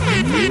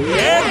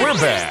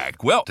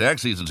back. Well,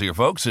 tax season's here,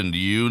 folks, and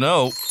you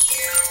know...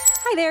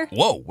 Hi there.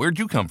 Whoa, where'd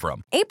you come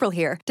from? April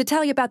here to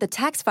tell you about the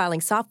tax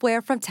filing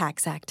software from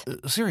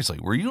TaxAct. Seriously,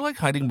 were you,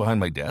 hiding behind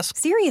my desk?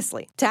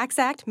 Seriously,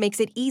 TaxAct makes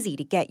it easy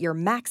to get your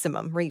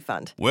maximum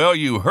refund. Well,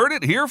 you heard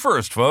it here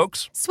first,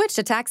 folks. Switch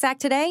to TaxAct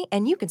today,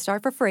 and you can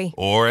start for free.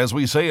 Or, as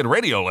we say at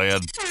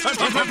Radioland...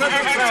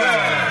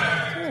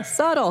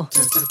 Subtle.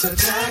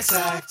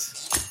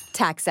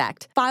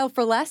 TaxAct. File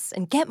for less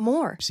and get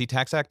more. See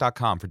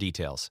taxact.com for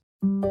details.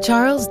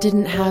 Charles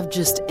didn't have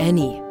just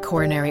any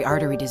coronary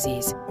artery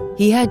disease.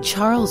 He had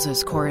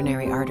Charles's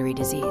coronary artery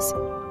disease.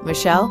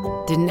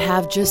 Michelle didn't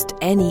have just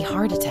any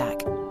heart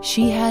attack.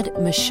 She had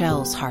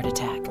Michelle's heart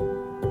attack.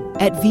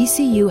 At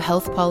VCU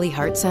Health Poly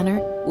Heart Center,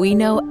 we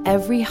know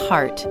every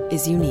heart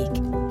is unique.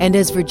 And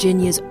as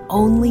Virginia's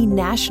only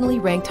nationally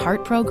ranked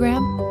heart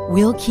program,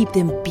 we'll keep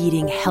them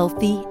beating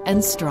healthy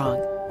and strong.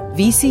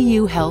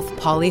 VCU Health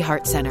Poly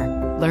Heart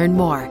Center. Learn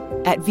more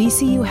at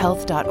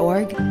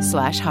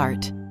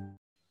vcuhealth.org/heart.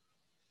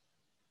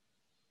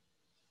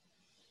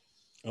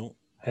 Oh,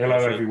 hello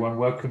everyone.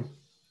 Welcome.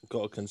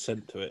 Got a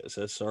consent to it. It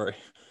says sorry.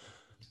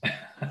 Do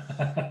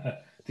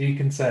you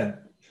consent?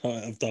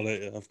 I've done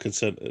it. I've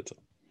consented.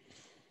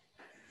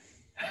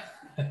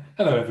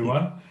 Hello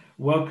everyone.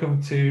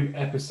 Welcome to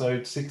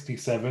episode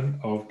 67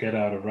 of Get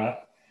Out of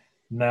Rap.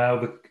 Now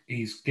that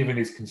he's given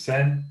his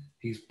consent,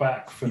 he's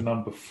back for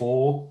number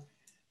 4.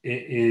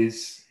 It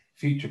is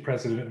future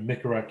president of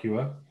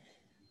Nicaragua,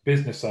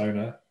 business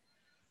owner,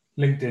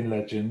 LinkedIn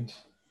legend,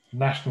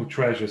 national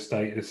treasure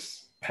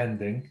status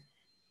pending.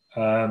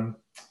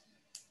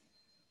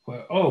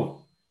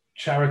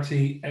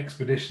 Charity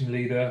expedition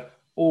leader,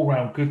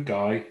 all-round good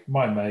guy,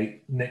 my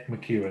mate, Nick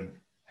McEwen.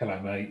 Hello,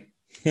 mate.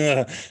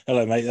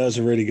 Hello, mate. That was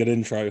a really good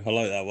intro. I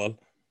like that one.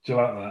 Do you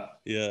like that?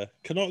 Yeah.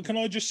 Can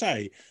I just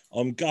say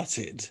I'm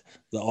gutted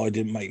that I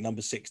didn't make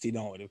number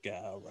 69 of Get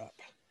Out of Rap.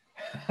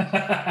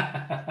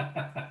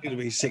 It's going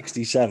to be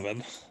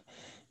 67.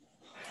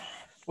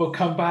 Well,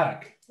 come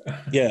back.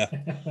 Yeah.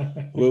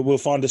 We'll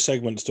find a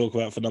segment to talk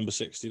about for number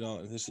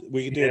 69.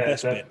 We can do the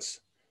best bits.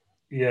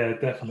 Yeah,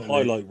 definitely.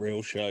 Highlight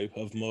reel show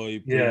of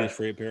my previous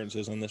 3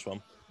 appearances on this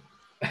one.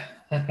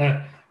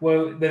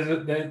 Well,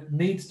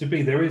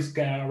 there is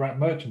Get Out of Rap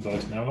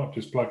merchandise now, not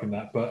just plugging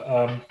that,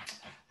 but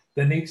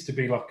there needs to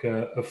be like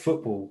a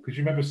football, because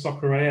you remember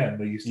Soccer AM,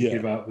 they used to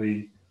give out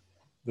the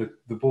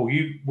ball.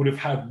 You would have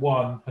had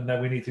one, and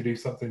then we need to do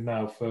something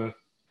now for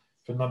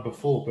number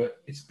 4. But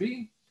it's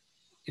been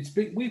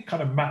we've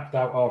kind of mapped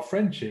out our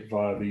friendship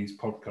via these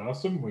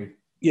podcasts, haven't we?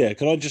 Yeah.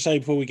 Can I just say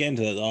before we get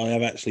into that I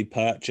have actually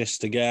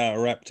purchased a Get Out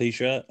of Rap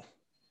t-shirt.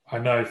 I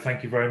know.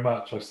 Thank you very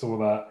much. I saw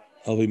that.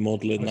 I'll be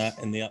modelling that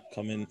in the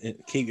upcoming...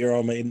 Keep your eye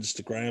on my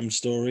Instagram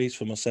stories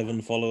for my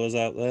 7 followers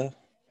out there.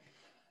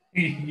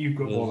 You've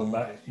got more than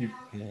that.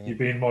 You're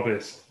being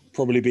modest.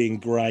 Probably being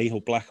grey or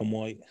black and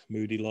white,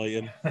 moody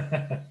lighting.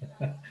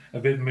 A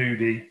bit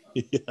moody.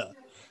 Yeah.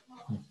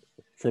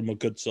 From a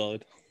good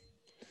side.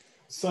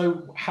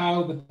 So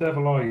how the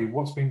devil are you?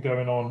 What's been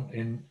going on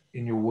in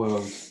your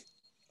world?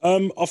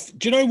 Do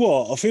you know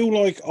what? I feel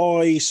like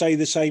I say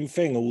the same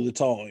thing all the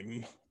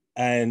time,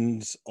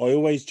 and I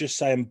always just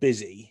say I'm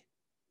busy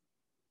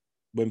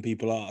when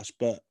people ask,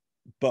 but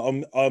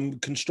I'm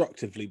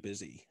constructively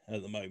busy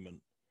at the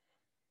moment.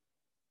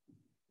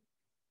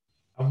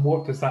 And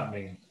what does that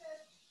mean?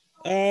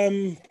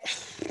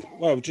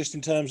 Well, just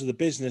in terms of the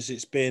business,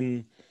 it's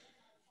been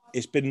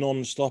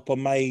non-stop. I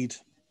made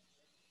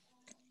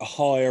a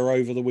hire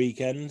over the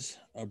weekend.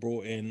 I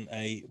brought in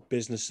a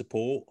business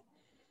support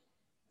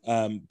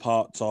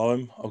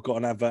part-time. I've got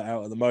an advert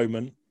out at the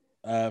moment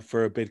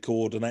for a bid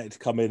coordinator to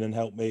come in and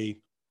help me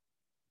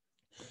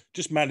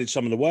just manage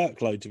some of the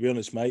workload, to be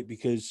honest, mate,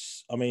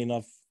 because I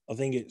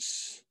think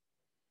it's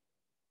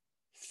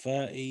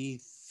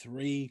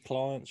 33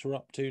 clients we're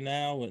up to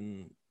now,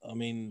 and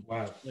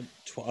wow.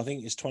 I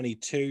think it's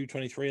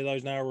 23 of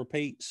those now are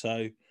repeat,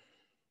 so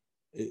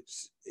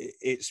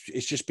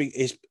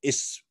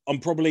I'm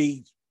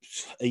probably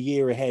a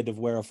year ahead of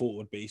where I thought it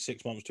would be,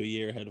 6 months to a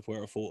year ahead of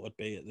where I thought I'd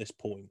be at this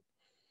point.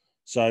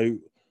 So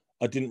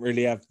I didn't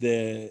really have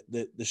the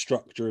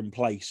structure in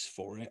place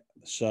for it.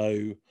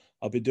 So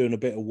I've been doing a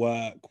bit of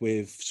work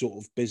with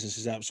sort of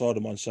businesses outside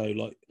of mine. So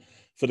like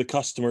for the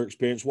customer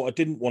experience, what I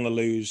didn't want to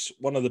lose,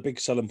 one of the big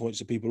selling points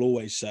that people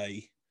always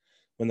say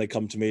when they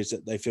come to me is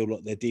that they feel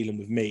like they're dealing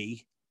with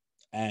me,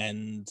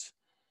 and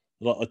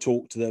like I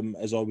talk to them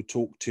as I would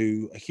talk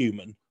to a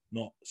human,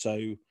 we're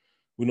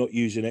not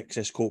using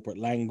excess corporate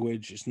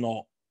language. It's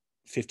not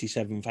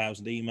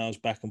 57,000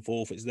 emails back and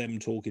forth. It's them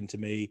talking to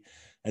me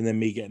and then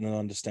me getting an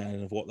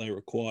understanding of what they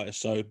require.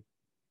 So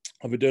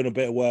I've been doing a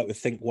bit of work with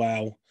Think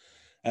Wow.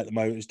 At the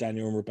moment, it's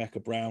Daniel and Rebecca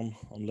Brown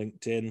on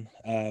LinkedIn.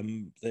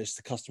 There's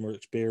the customer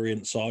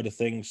experience side of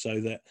things, so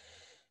that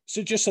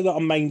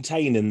I'm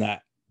maintaining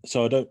that.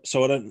 So I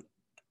don't.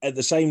 At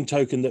the same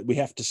token that we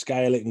have to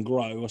scale it and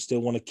grow, I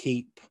still want to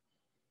keep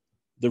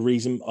the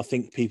reason I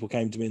think people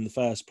came to me in the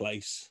first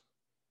place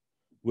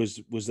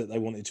was that they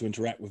wanted to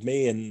interact with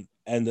me, and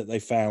that they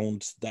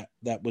found that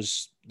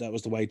was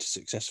the way to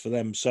success for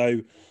them.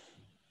 So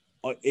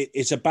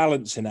it's a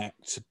balancing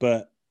act,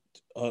 but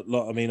I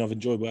mean, I've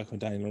enjoyed working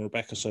with Daniel and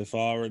Rebecca so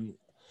far, and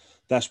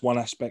that's one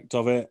aspect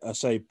of it. I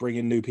say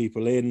bringing new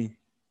people in.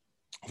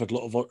 I've had a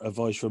lot of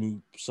advice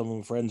from some of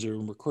my friends who are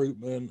in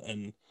recruitment,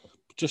 and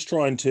just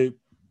trying to.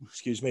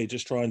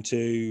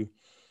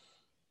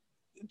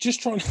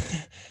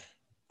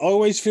 I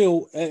always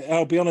feel,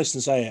 I'll be honest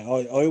and say it,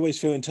 I always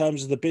feel in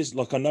terms of the business,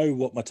 like I know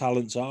what my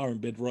talents are in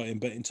bid writing,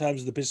 but in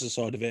terms of the business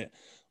side of it,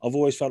 I've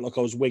always felt like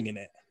I was winging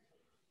it.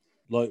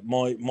 Like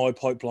my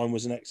pipeline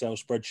was an Excel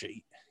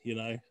spreadsheet, you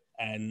know,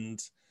 and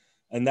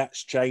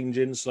that's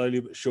changing slowly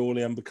but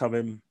surely. I'm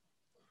becoming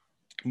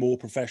more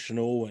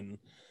professional, and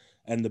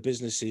the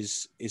business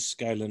is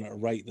scaling at a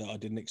rate that I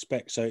didn't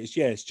expect. So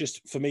it's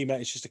just, for me,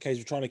 mate, it's just a case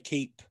of trying to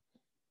keep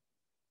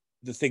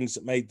the things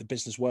that made the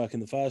business work in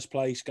the first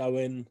place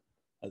going,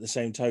 at the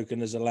same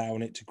token as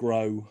allowing it to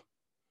grow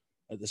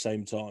at the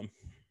same time.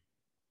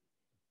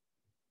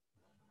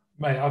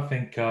 Mate, I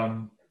think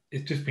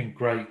it's just been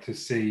great to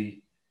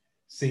see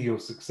your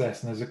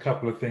success. And there's a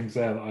couple of things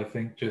there that I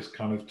think just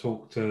kind of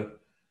talk to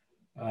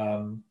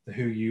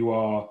who you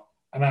are,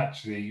 and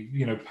actually,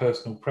 you know,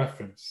 personal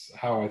preference,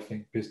 how I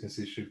think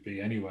businesses should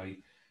be anyway.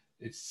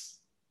 It's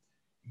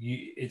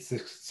the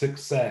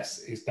success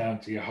is down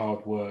to your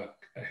hard work,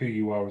 who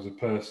you are as a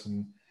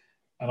person.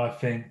 And I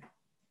think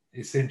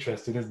it's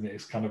interesting, isn't it?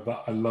 It's kind of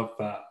that, I love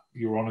that,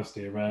 your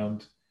honesty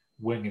around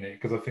winging it,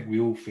 because I think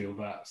we all feel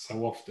that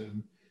so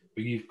often.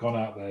 But you've gone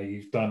out there,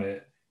 you've done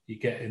it, you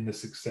get in the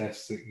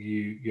success that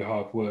your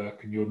hard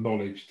work and your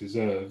knowledge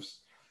deserves.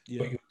 Yeah.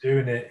 But you're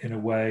doing it in a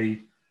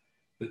way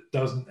that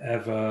doesn't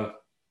ever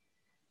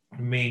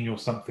mean you're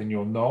something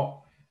you're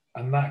not.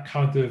 And that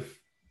kind of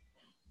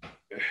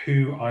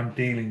who I'm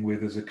dealing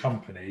with as a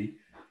company,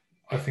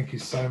 I think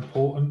is so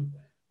important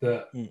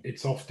that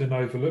it's often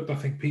overlooked. I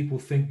think people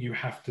think you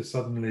have to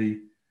suddenly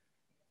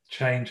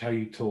change how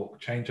you talk,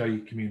 change how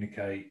you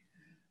communicate,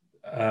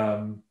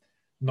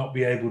 not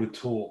be able to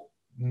talk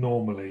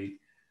normally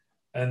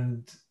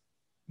and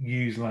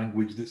use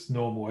language that's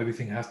normal.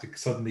 Everything has to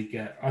suddenly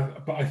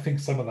but I think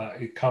some of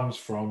that, it comes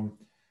from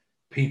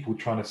people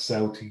trying to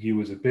sell to you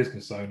as a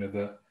business owner,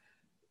 that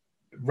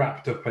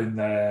wrapped up in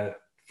their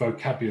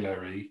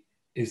vocabulary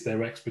is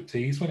their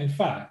expertise, when in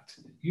fact,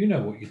 you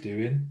know what you're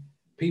doing.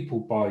 People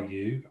buy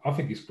you. I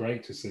think it's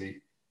great to see.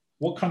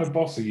 What kind of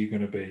boss are you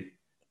going to be?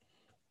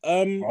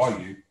 Are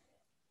you?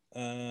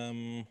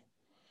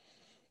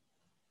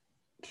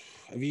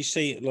 Have you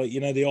seen, like, you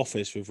know, The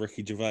Office with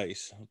Ricky Gervais,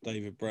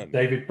 David Brent?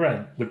 David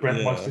Brent, the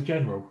Brentmeister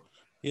General.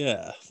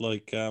 Yeah,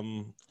 like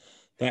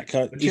that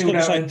kind. He's got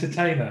the same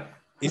entertainer.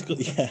 He's got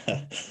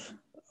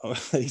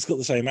he's got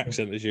the same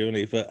accent as you, hasn't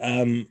he? But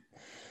I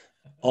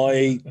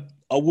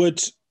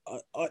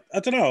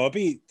don't know.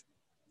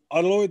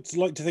 I'd always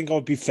like to think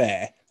I'd be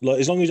fair. Like,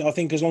 as long as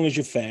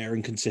you're fair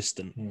and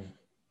consistent, and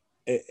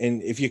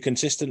if you're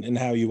consistent in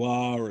how you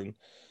are, and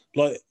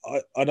like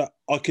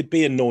I could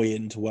be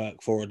annoying to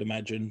work for, I'd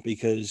imagine,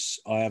 because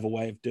I have a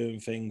way of doing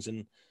things,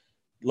 and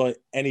like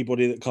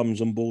anybody that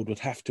comes on board would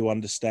have to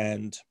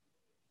understand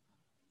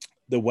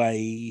the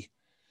way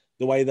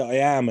that I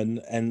am,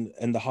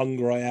 and the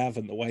hunger I have,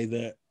 and the way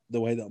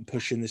that I'm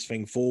pushing this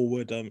thing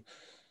forward.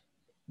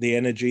 The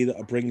energy that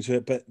I bring to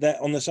it. But that,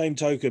 on the same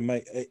token,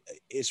 mate,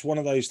 it's one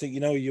of those things, you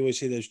know, you always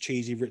see those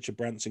cheesy Richard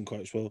Branson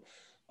quotes. Well,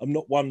 I'm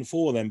not one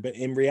for them, but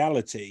in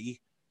reality,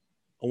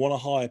 I want to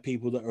hire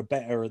people that are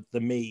better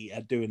than me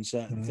at doing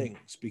certain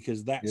things,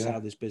 because that's how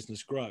this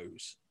business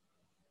grows.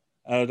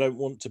 And I don't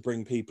want to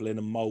bring people in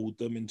and mold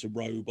them into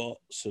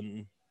robots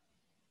and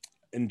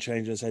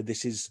change and say,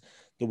 this is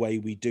the way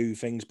we do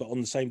things. But on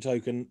the same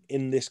token,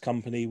 in this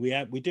company, we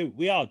are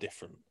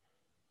different.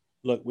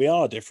 Look, we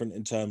are different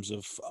in terms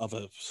of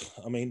other.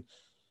 I mean,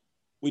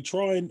 what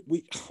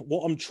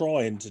I'm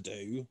trying to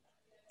do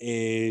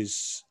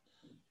is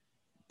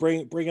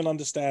bring an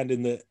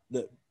understanding that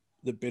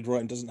bid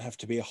writing doesn't have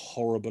to be a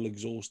horrible,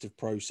 exhaustive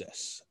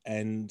process,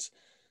 and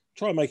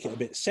try and make it a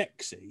bit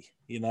sexy,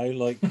 you know,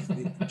 like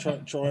try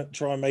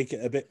and make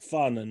it a bit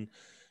fun, and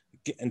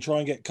try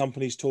and get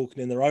companies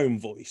talking in their own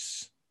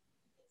voice.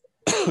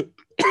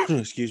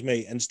 Excuse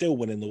me, and still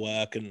winning the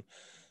work,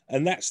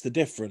 and that's the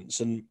difference.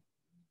 And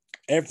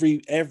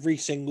every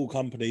single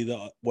company that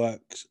I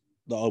work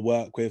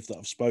with, that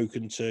I've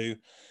spoken to,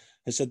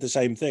 has said the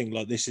same thing.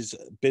 Like,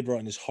 bid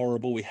writing is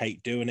horrible. We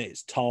hate doing it.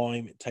 It's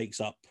time. It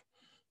takes up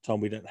time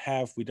we don't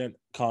have.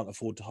 Can't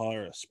afford to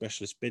hire a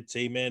specialist bid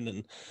team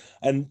in,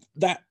 and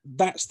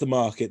that's the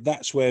market.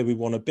 That's where we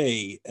want to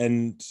be.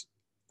 And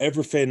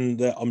everything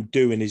that I'm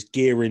doing is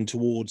gearing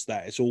towards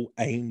that. It's all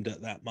aimed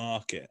at that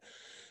market,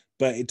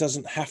 but it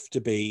doesn't have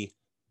to be.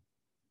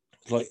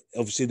 Like,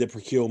 obviously the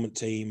procurement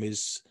team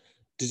is.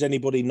 Does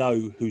anybody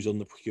know who's on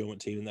the procurement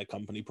team in their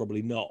company?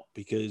 Probably not,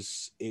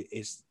 because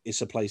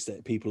it's a place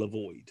that people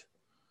avoid.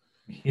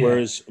 Yeah.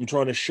 Whereas I'm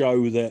trying to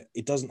show that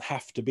it doesn't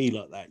have to be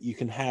like that. You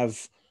can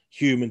have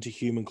human to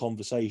human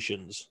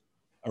conversations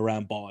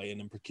around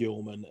buying and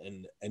procurement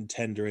and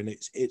tendering.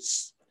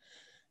 It's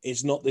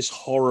not this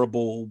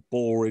horrible,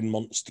 boring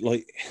monster.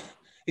 Like,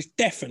 it's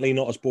definitely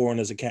not as boring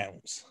as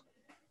accounts.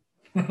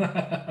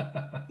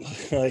 That's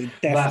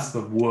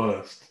the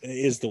worst. It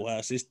is the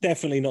worst. It's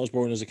definitely not as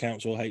boring as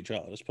accounts or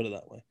HR. Let's put it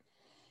that way.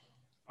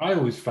 I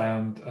always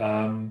found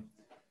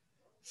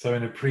so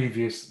in a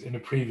previous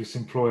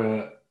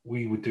employer,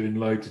 we were doing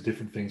loads of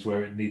different things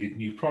where it needed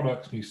new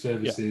products, new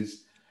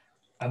services,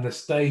 and the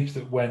stage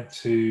that went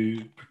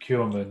to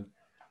procurement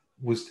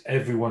was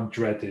everyone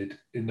dreaded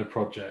in the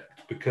project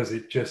because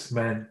it just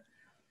meant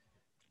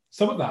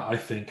some of that, I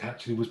think,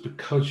 actually was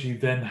because you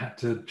then had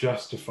to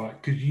justify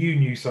because you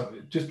knew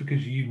something. Just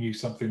because you knew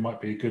something might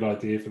be a good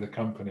idea for the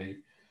company,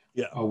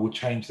 or we'll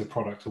change the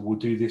product, or we'll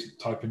do this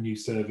type of new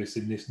service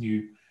in this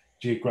new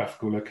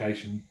geographical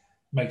location,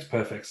 makes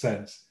perfect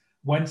sense.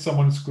 When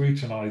someone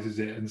scrutinizes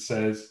it and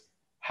says,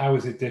 "How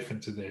is it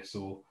different to this?"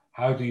 or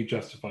 "How do you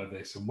justify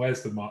this?" and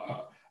 "Where's the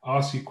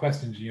ask you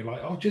questions," and you're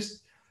like, "Oh,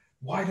 just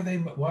why do they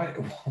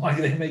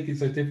make it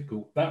so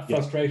difficult?" That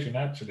frustration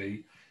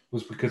actually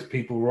was because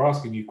people were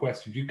asking you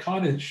questions you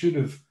kind of should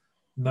have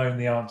known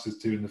the answers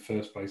to in the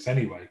first place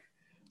anyway.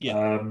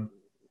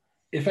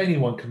 If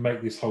anyone can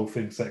make this whole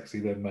thing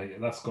sexy, then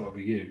mate, that's got to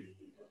be you.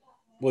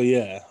 Well,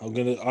 yeah, I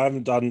do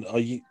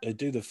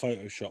the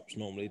Photoshops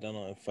normally, don't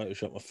I?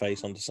 Photoshop my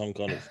face onto some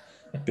kind of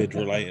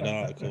bid-related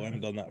article. I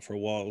haven't done that for a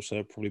while, so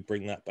I'll probably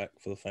bring that back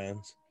for the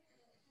fans.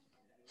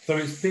 So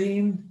it's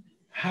been,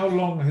 how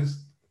long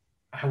has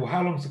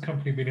the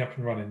company been up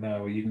and running now?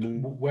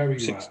 Where are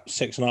you at?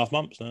 6.5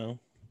 months now.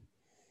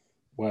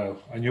 Wow,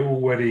 and you're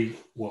already,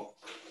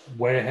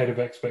 way ahead of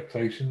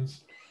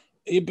expectations?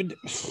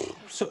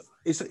 So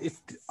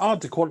it's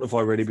hard to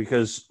quantify really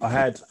because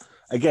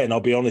I'll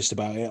be honest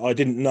about it, I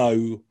didn't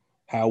know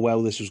how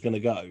well this was going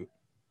to go.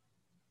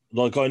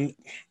 Like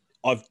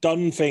I've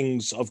done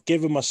things, I've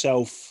given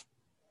myself,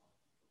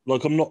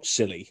 like I'm not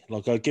silly,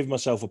 like I give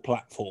myself a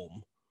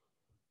platform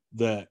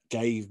that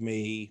gave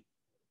me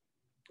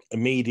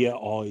immediate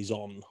eyes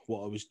on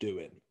what I was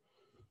doing.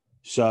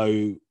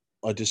 So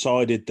I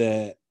decided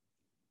that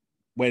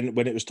when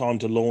it was time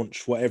to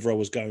launch whatever I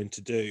was going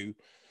to do,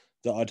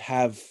 that I'd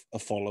have a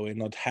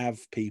following, I'd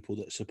have people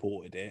that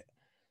supported it.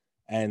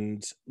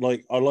 And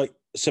like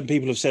some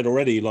people have said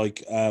already,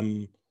 like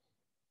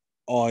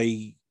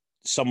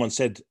someone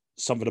said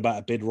something about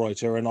a bid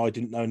writer and I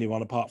didn't know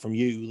anyone apart from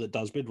you that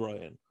does bid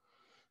writing.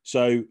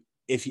 So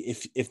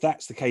if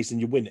that's the case, then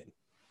you're winning.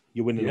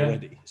 You're winning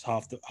already. It's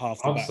half the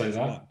battle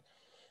won.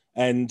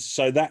 And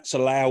so that's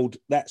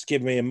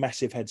given me a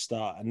massive head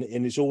start. And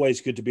it's always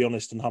good to be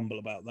honest and humble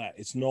about that.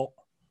 It's not,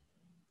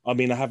 I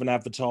mean, I haven't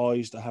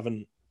advertised. I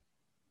haven't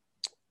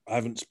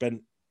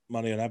spent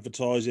money on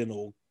advertising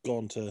or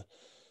gone to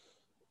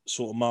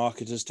sort of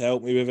marketers to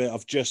help me with it.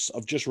 I've just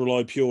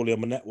relied purely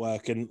on my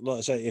network. And like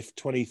I say, if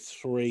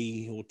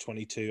 23 or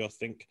 22, I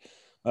think,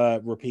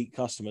 repeat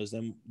customers,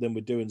 then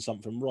we're doing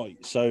something right.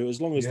 So as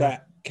long as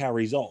that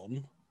carries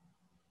on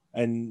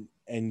and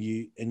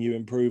you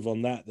improve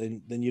on that,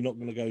 then you're not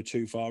going to go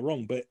too far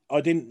wrong. But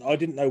I didn't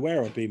know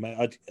where I'd be,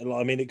 mate.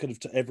 I mean,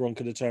 everyone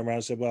could have turned around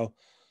and said, well,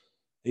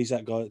 he's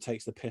that guy that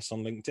takes the piss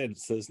on LinkedIn,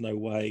 so there's no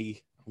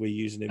way we're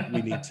using him.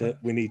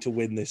 We need to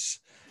win this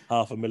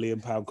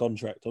 £500,000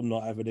 contract. I'm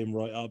not having him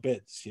write our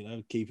bids,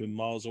 keep him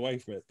miles away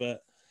from it.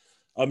 But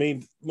I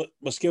mean,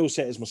 my skill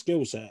set is my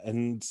skill set,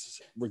 and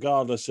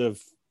regardless of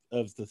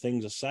the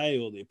things I say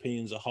or the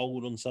opinions I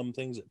hold on some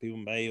things that people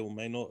may or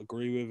may not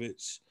agree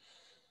with,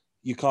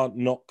 you can't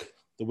knock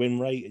the win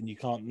rate and you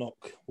can't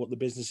knock what the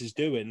business is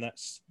doing.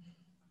 That's,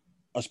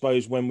 I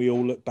suppose, when we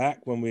all look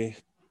back, when we're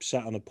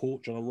sat on a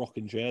porch on a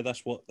rocking chair,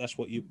 that's what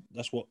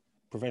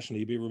professionally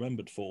you'd be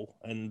remembered for.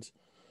 And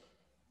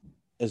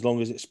as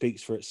long as it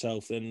speaks for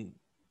itself, then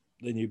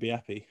you'd be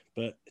happy.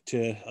 But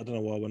I don't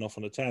know why I went off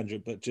on a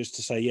tangent, but just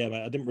to say,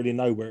 mate, I didn't really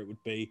know where it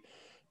would be.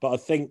 But I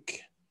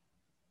think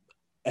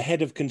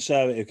ahead of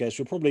conservative guests,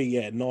 we're probably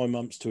 9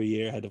 months to a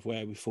year ahead of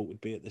where we thought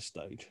we'd be at this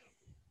stage.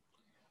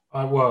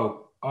 I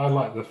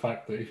like the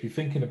fact that if you're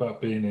thinking about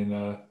being in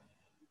a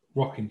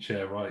rocking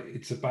chair, right,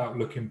 it's about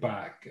looking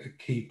back at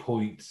key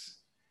points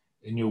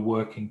in your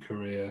working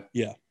career,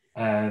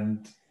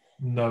 and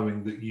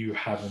knowing that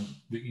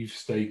you've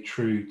stayed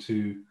true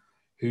to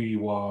who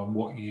you are and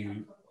what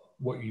you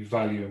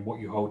value and what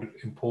you hold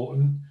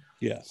important.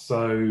 Yeah.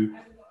 So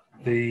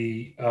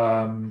the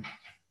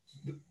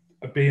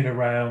being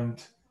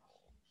around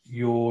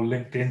your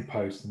LinkedIn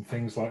posts and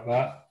things like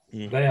that,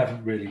 they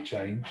haven't really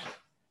changed.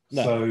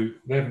 No. So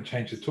they haven't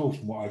changed at all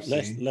from what I've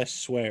seen. Less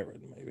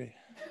swearing, maybe.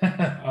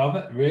 Are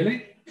they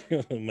really?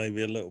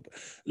 Maybe a little bit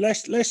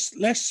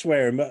less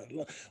swearing. But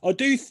I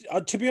do.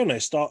 To be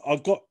honest,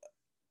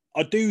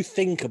 I do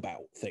think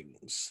about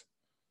things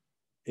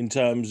in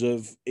terms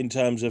of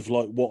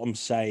like what I'm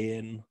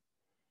saying.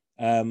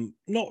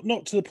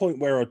 Not to the point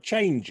where I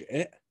change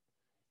it,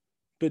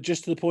 but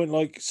just to the point,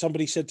 like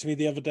somebody said to me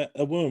the other day,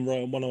 a woman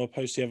wrote on one of my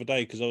posts the other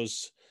day, because I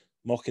was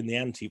mocking the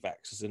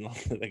anti-vaxxers in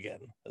London again,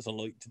 as I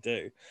like to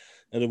do.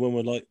 And the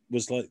woman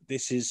was like,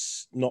 this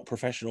is not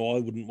professional. I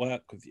wouldn't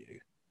work with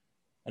you.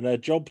 And her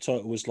job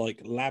title was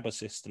like lab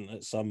assistant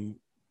at some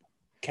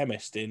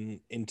chemist in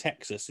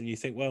Texas. And you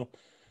think, well,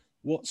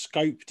 what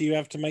scope do you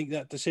have to make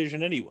that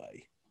decision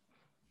anyway?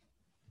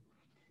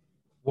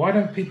 Why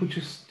don't people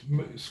just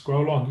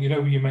scroll on? You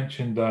know, you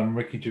mentioned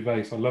Ricky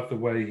Gervais. I love the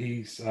way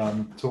he's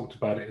talked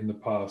about it in the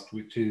past,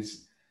 which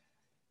is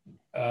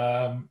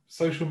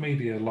social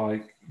media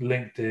like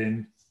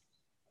LinkedIn,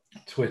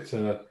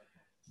 Twitter.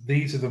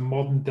 These are the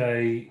modern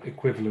day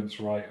equivalents,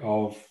 right,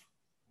 of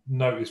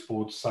notice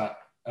boards sat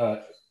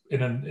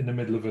in the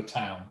middle of a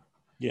town.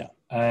 Yeah.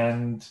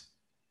 And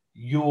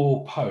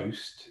your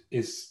post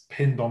is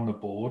pinned on the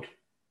board,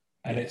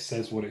 and it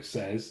says what it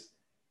says.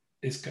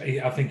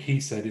 I think he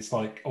said it's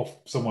like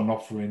someone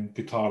offering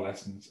guitar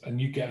lessons,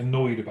 and you get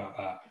annoyed about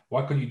that.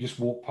 Why couldn't you just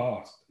walk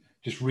past?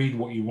 Just read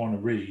what you want to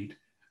read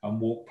and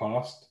walk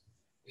past.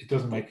 It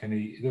doesn't make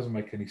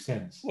any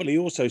sense. Well, he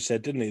also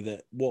said, didn't he,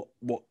 that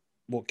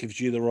what gives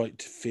you the right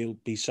to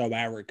be so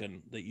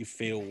arrogant that you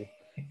feel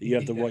that you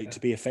have the right to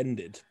be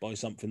offended by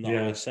something that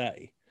I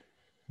say.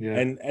 Yeah.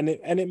 And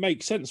it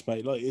makes sense,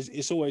 mate. Like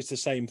it's always the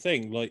same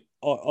thing. Like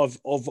I've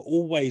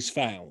always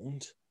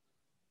found,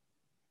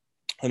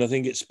 and I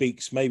think it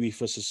speaks maybe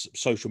for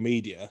social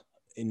media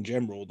in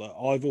general, that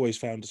I've always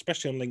found,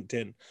 especially on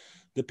LinkedIn,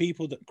 the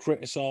people that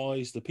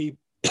criticize, the people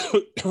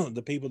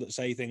the people that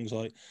say things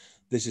like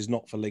this is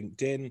not for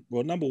LinkedIn.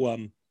 Well, number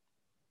one,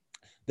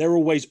 they're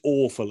always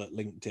awful at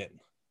LinkedIn.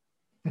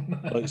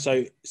 Like,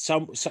 so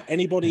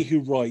anybody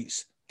who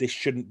writes this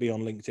shouldn't be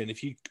on LinkedIn,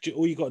 if you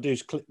all you got to do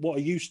is click. What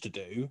I used to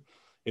do,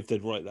 if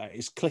they'd write that,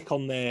 is click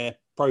on their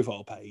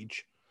profile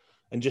page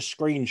and just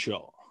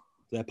screenshot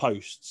their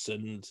posts,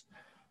 and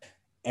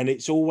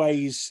it's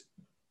always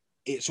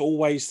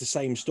the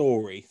same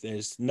story.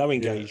 There's no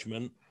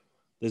engagement,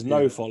 there's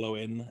no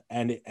following,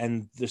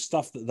 and the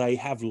stuff that they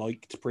have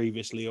liked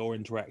previously or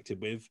interacted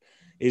with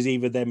is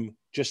either them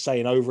just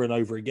saying over and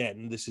over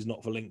again, this is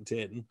not for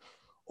LinkedIn,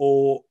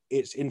 or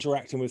it's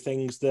interacting with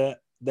things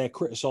that they're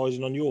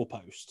criticizing on your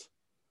post.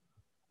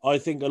 I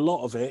think a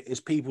lot of it is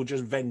people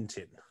just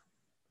venting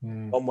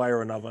one way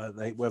or another.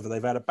 Whether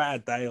they've had a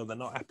bad day or they're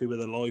not happy with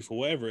their life or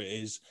whatever it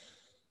is,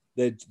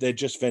 they're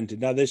just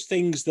venting. Now, there's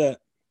things that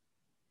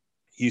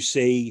you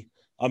see.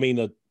 I mean,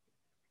 I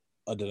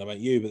don't know about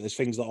you, but there's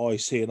things that I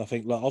see and I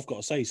think, like, I've got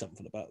to say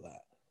something about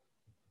that.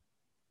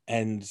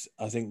 And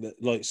I think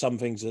that, like, some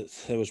things that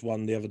there was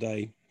one the other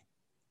day,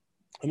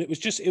 and it was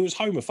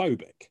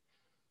homophobic.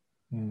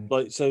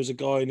 Like, so there was a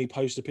guy and he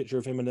posted a picture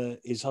of him and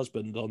his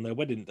husband on their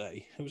wedding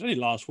day. It was only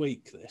last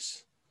week,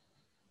 this.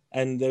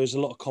 And there was a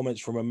lot of comments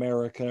from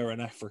America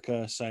and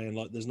Africa saying,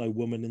 like, there's no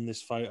woman in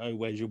this photo.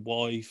 Where's your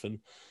wife? And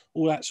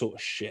all that sort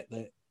of shit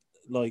that,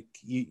 like,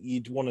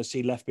 you'd want to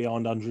see left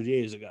behind 100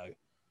 years ago.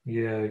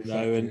 Yeah,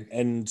 exactly.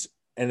 You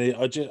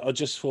know, I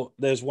just thought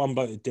there's one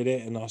bloke that did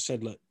it, and I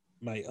said, look,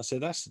 mate, I said,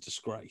 that's a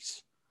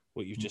disgrace,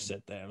 what you've just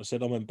said there. And I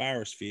said, I'm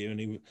embarrassed for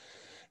you.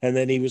 And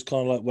then he was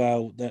kind of like,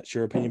 well, that's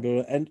your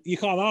opinion. And you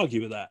can't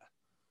argue with that.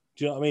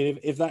 Do you know what I mean?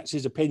 If that's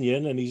his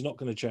opinion and he's not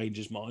going to change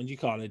his mind, you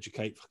can't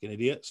educate fucking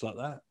idiots like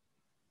that.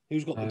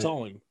 Who's got the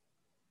time?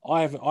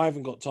 I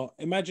haven't got time.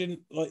 Imagine,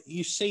 like,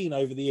 you've seen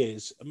over the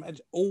years,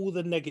 imagine all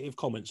the negative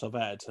comments I've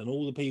had and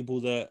all the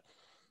people that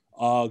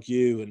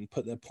argue and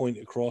put their point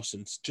across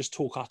and just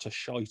talk utter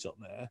shite up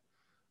there.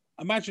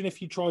 Imagine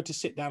if you tried to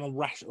sit down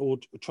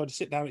tried to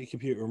sit down at your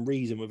computer and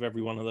reason with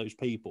every one of those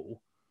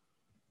people.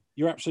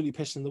 You're absolutely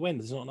pissing the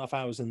wind. There's not enough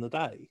hours in the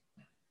day.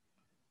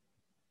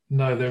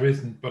 No, there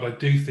isn't. But I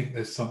do think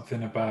there's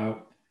something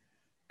about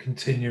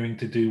continuing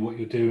to do what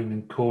you're doing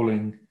and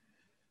calling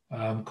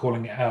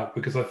it out,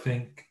 because I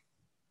think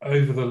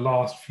over the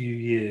last few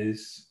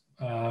years,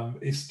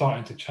 it's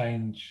starting to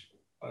change.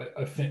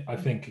 I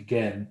think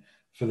again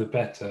for the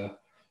better.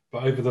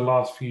 But over the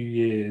last few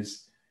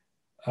years,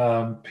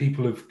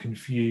 people have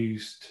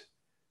confused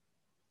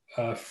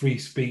free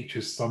speech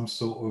as some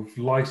sort of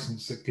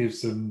license that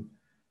gives them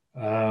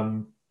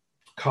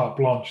carte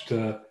blanche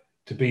to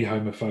be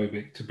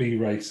homophobic, to be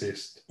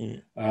racist,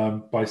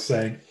 by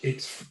saying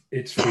it's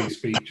free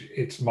speech,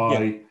 it's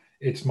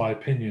my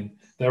opinion.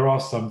 There are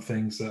some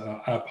things that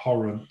are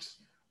abhorrent,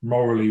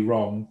 morally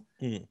wrong,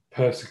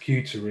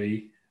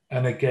 persecutory,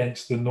 and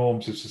against the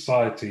norms of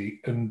society.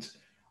 And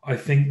I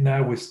think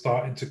now we're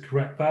starting to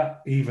correct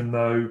that, even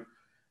though,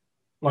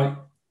 like,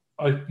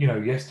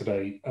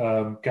 yesterday,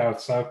 Gareth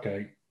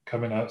Southgate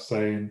coming out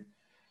saying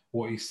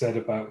what he said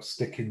about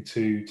sticking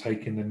to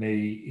taking the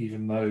knee,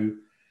 even though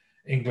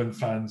England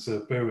fans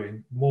are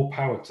booing. More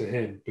power to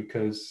him,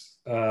 because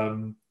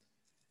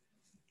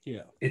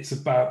it's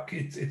about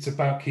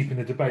keeping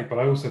the debate. But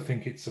I also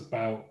think it's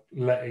about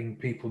letting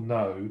people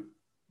know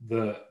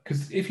that,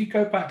 because if you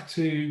go back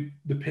to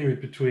the period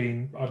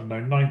between, I don't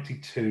know,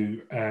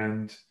 92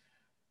 and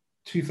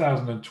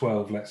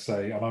 2012, let's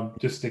say, and I'm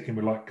just sticking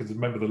with, like, because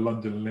remember the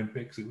London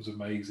Olympics, it was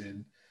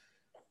amazing.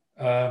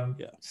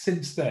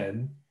 Since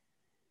then,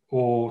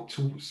 but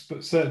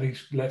certainly,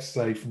 let's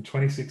say from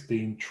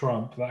 2016,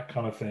 Trump, that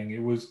kind of thing, it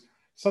was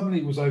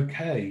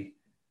okay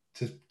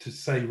to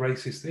say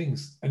racist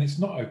things, and it's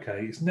not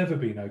okay. It's never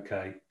been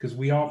okay, because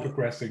we are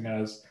progressing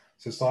as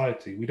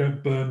society. We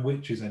don't burn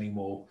witches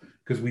anymore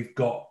because we've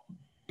got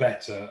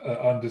better at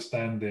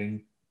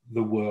understanding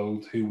the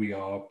world, who we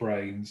are,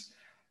 brains.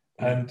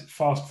 And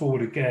fast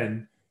forward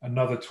again,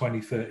 another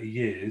 20, 30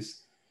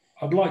 years,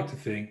 I'd like to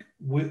think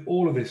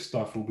all of this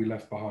stuff will be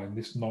left behind,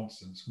 this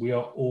nonsense. We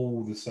are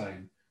all the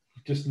same.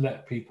 Just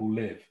let people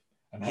live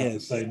and have the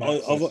same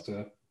access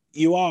to...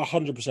 You are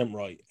 100%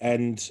 right.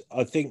 And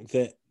I think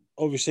that,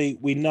 obviously,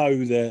 we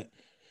know that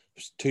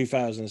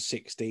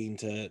 2016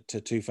 to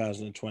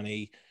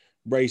 2020,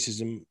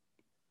 racism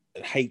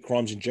and hate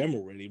crimes in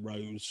general really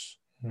rose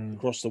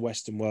across the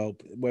Western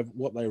world.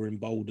 What they were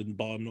emboldened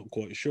by, I'm not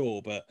quite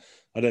sure, but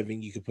I don't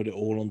think you could put it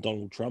all on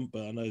Donald Trump.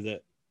 But I know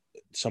that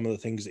some of the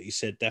things that he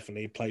said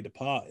definitely played a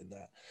part in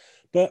that.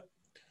 But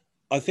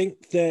I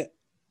think that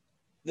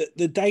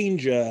the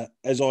danger,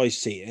 as I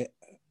see it,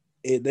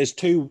 there's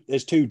two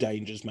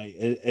dangers,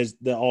 mate, as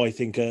that I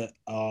think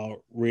are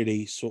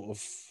really sort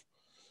of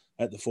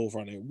at the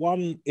forefront here.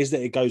 One is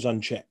that it goes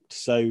unchecked.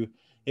 So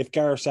if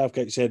Gareth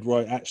Southgate said,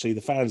 right, actually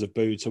the fans have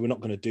booed, so we're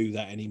not going to do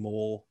that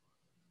anymore,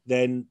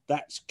 then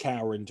that's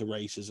cowering to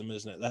racism,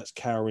 isn't it? That's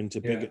cowering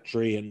to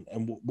bigotry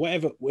and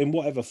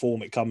whatever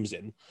form it comes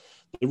in.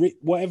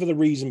 Whatever the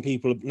reason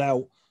people...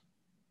 Now,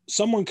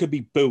 someone could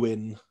be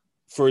booing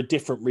for a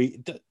different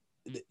reason.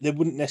 They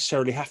wouldn't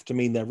necessarily have to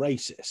mean they're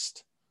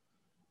racist,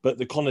 but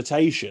the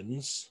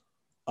connotations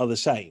are the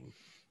same.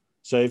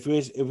 So if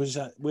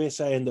we're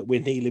saying that we're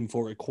kneeling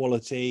for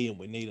equality and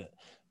we need it,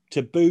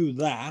 to boo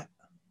that,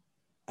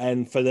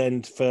 and for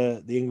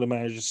the England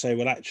manager to say,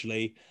 well,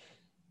 actually,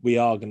 we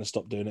are going to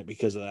stop doing it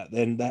because of that,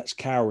 then that's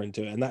cowering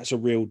to it, and that's a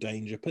real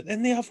danger. But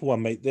then the other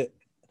one, mate, that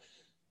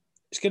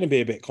it's going to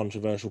be a bit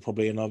controversial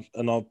probably, and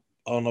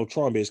I'll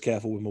try and be as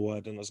careful with my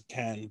wording as I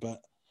can.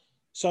 But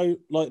so,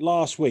 like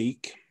last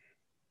week,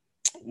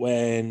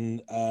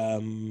 when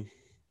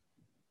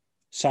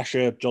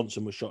Sasha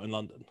Johnson was shot in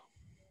London.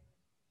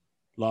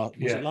 Was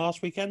it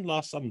last weekend?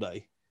 Last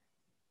Sunday?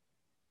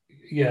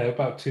 Yeah,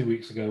 about 2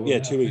 weeks ago. Yeah,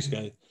 2 weeks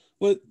ago.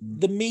 Well,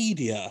 the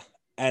media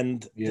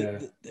and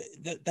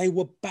they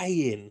were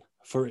baying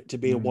for it to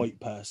be a white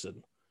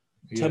person,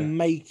 to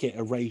make it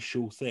a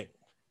racial thing.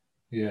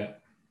 Yeah.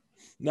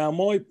 Now,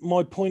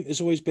 my point has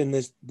always been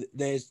there's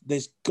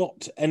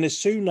got, and as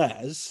soon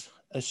as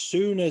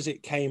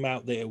it came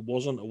out that it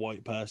wasn't a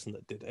white person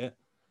that did it,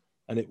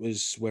 and it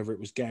was, whether it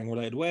was gang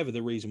related, whatever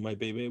the reason may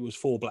be, but it was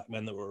 4 black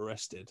men that were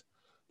arrested,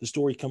 the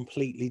story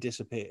completely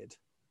disappeared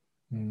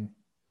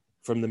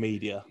from the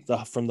media,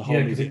 from the whole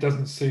media. Because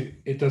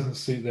it doesn't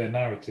suit their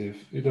narrative.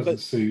 It doesn't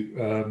suit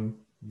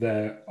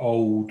their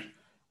old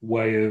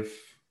way of...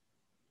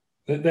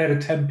 They had a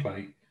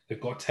template. They've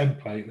got a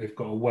template. They've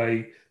got a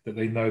way that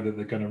they know that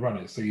they're going to run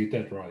it. So you're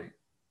dead right.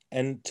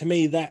 And to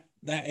me, that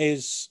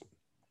is...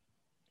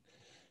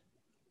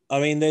 I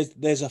mean,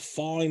 there's a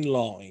fine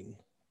line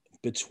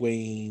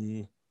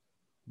between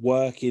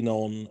working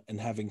on and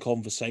having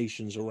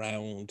conversations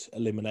around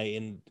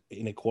eliminating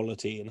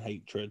inequality and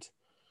hatred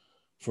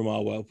from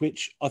our world,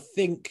 which I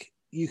think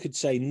you could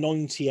say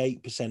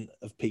 98%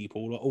 of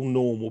people, like all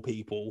normal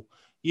people,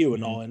 you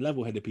and I, and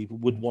level-headed people,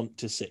 would want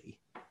to see.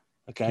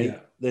 Okay? Yeah.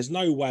 There's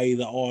no way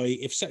that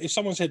if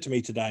someone said to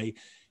me today,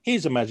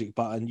 here's a magic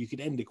button, you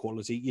could end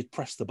equality, you'd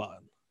press the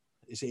button.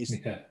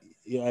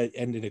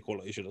 End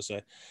inequality, should I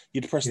say.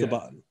 You'd press the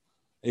button.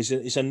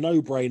 It's a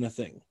no-brainer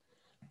thing.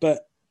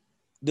 But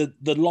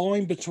the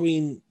line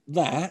between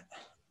that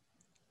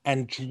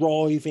and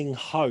driving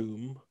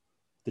home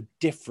the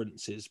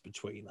differences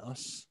between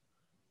us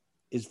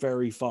is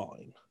very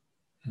fine.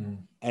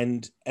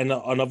 And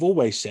I've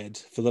always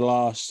said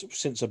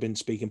since I've been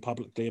speaking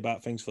publicly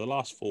about things for the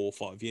last 4 or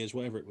 5 years,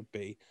 whatever it would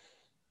be,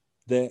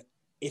 that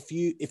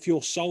if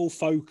your sole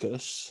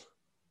focus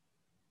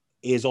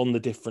is on the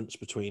difference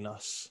between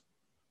us,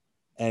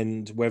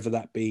 and whether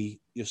that be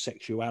your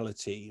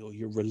sexuality or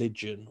your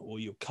religion or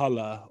your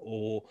color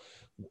or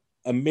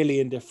a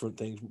million different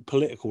things,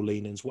 political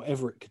leanings,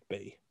 whatever it could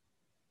be,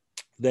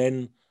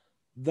 then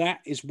that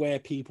is where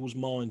people's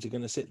minds are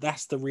going to sit.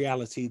 That's the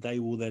reality they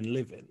will then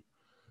live in.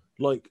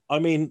 Like, I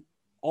mean,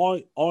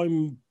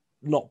 I'm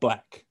not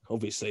black,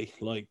 obviously,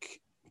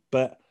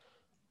 but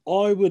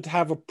I would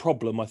have a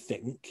problem, I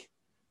think,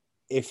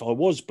 if I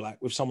was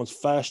black, with someone's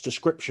first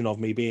description of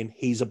me being,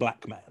 he's a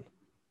black man.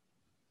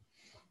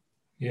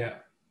 Yeah.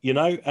 You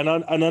know, and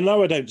I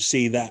know I don't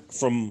see that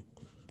from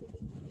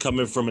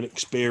coming from an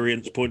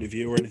experience point of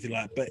view or anything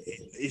like that, but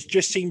it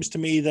just seems to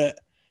me that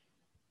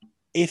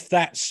if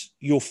that's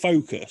your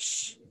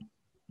focus,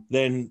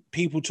 then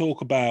people talk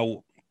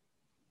about,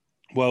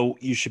 well,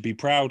 you should be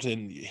proud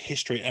in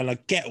history, and I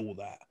get all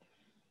that.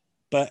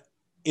 But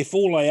if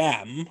all I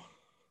am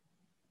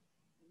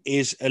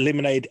is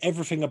eliminate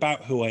everything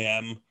about who I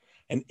am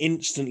and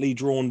instantly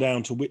drawn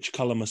down to which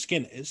colour my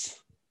skin is,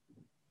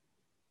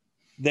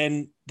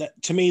 then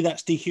that, to me,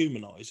 that's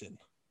dehumanizing.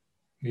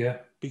 Yeah,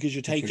 because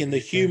you're taking the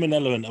human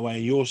element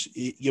away. What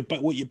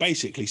you're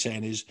basically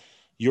saying is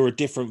you're a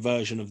different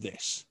version of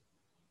this,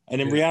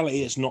 and in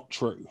reality, it's not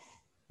true.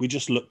 We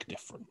just look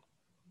different.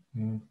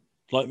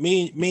 Like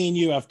me and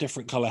you have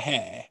different color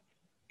hair.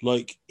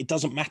 Like, it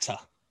doesn't matter.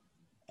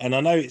 And I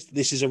know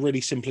this is a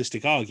really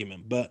simplistic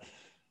argument, but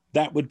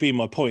that would be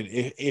my point.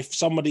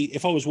 If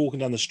I was walking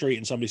down the street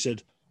and somebody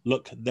said,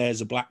 look,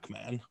 there's a black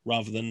man,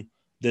 rather than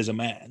there's a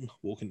man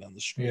walking down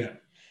the street. Yeah.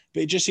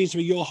 But it just seems to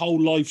me your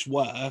whole life's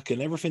work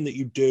and everything that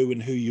you do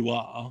and who you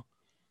are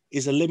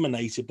is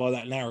eliminated by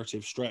that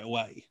narrative straight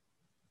away.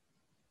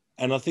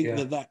 And I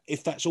think that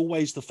if that's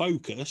always the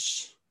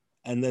focus,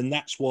 and then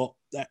that's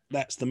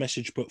the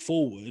message put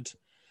forward,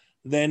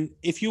 then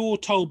if you're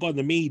told by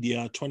the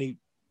media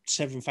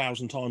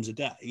 27,000 times a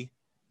day,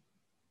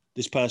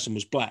 this person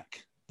was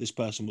black, this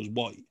person was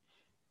white,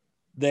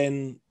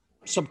 then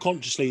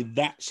subconsciously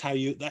that's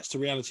the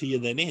reality you're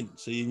then in.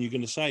 So you're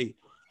going to say,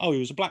 oh, he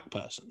was a black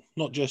person,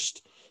 not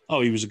just,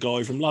 oh, he was a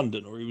guy from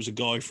London, or he was a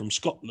guy from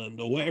Scotland,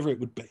 or whatever it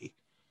would be,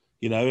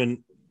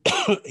 and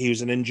he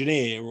was an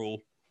engineer, or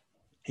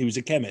he was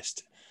a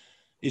chemist.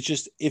 It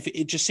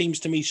just seems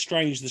to me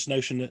strange, this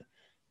notion that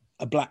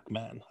a black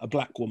man, a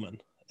black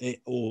woman,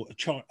 or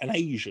an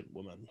Asian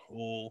woman,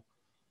 or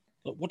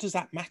what does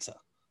that matter?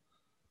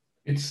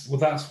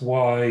 That's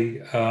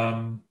why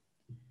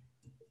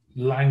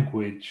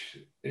language.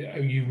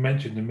 You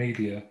mentioned the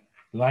media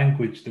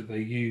language that they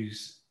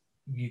use.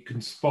 You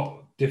can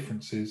spot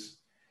differences,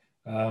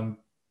 and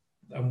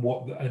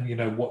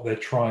what they're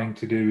trying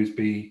to do is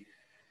be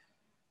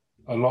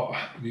a lot,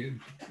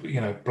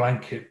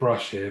 blanket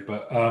brush here,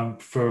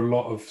 but for a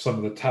lot of some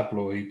of the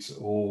tabloids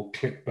or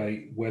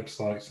clickbait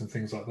websites and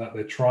things like that,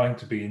 they're trying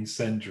to be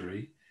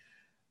incendiary.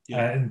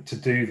 Yeah. And to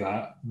do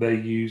that, they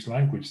use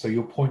language. So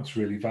your point's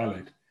really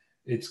valid.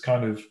 It's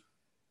kind of,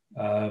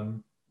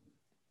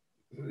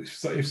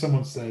 if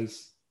someone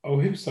says, oh,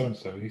 who's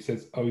so-and-so? And he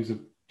says, oh,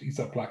 he's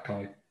that black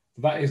guy.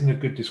 That isn't a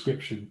good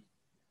description.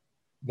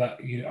 That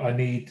I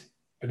need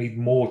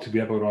more to be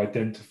able to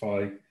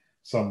identify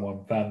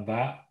someone than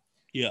that.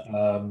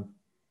 Yeah.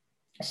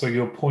 So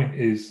your point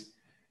is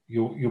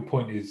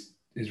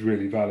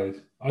really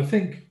valid. I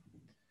think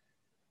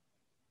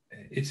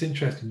it's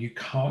interesting. You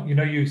can't.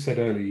 You said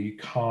earlier you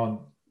can't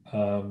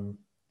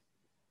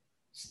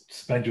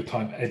spend your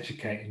time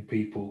educating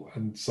people,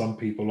 and some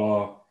people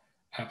are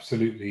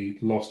absolutely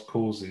lost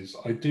causes.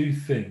 I do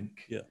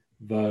think,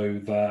 though,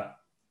 that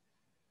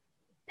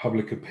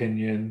public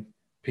opinion,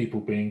 people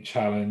being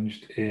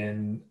challenged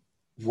in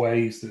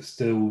ways that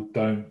still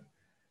don't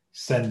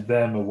send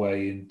them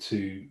away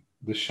into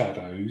the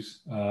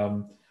shadows,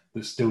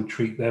 that still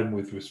treat them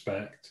with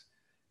respect,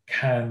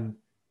 can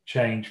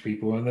change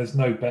people. And there's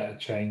no better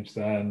change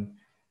than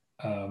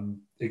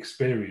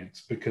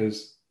experience,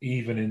 because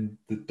even in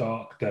the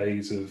dark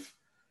days of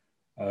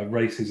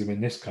racism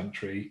in this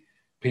country,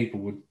 people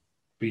would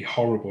be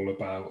horrible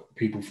about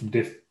people from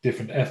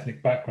different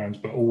ethnic backgrounds,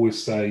 but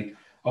always say,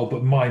 oh,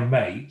 but my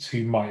mate,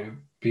 who might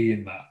be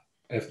in that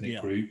ethnic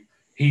group,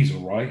 he's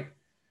all right.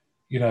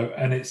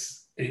 And it's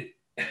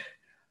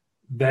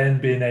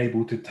then being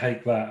able to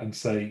take that and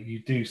say, you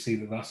do see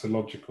that that's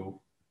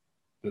illogical,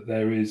 that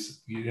there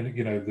is,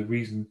 the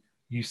reason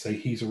you say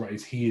he's all right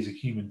is he is a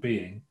human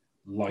being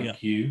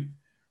like you.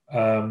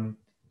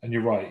 And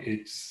you're right,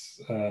 it's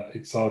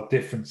our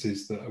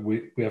differences that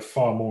we have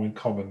far more in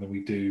common than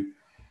we do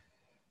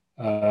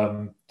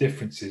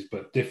differences,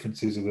 but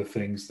differences are the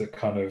things that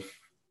kind of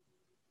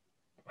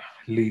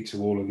lead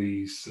to all of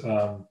these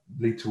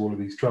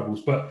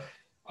troubles. But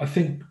I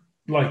think,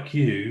 like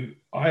you,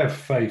 I have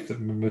faith that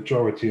the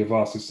majority of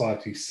our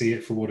society see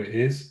it for what it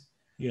is,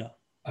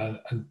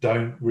 and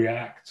don't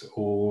react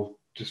or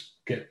just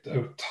get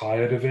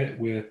tired of it.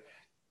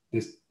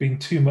 There's been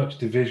too much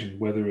division,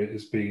 whether it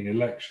has been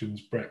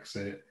elections,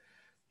 Brexit,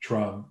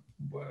 Trump,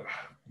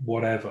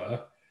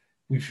 whatever.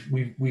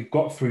 We've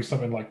got through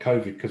something like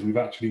COVID because we've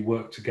actually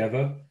worked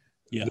together.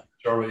 Yeah. The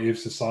majority of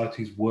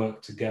societies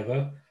work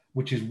together,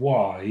 which is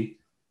why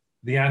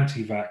the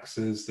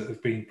anti-vaxxers that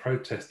have been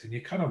protesting, you're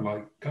kind of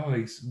like,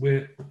 guys,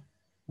 we're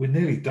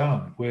nearly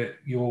done.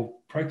 You're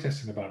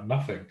protesting about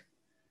nothing.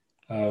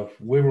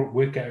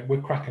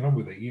 We're cracking on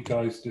with it. You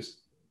guys just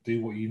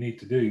do what you need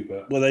to do.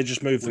 But they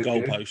just move the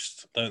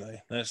goalpost, don't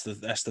they? That's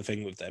the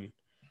thing with them.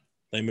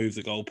 They move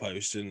the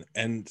goalpost,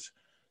 and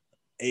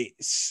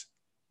it's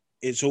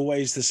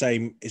always the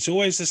same. It's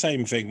always the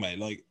same thing, mate.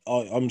 Like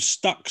I'm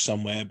stuck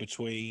somewhere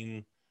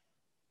between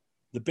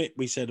the bit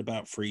we said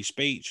about free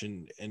speech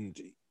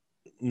and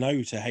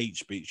no to hate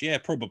speech. Yeah,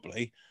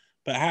 probably.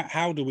 But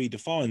how do we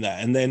define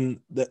that? And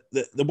then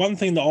the one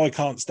thing that I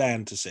can't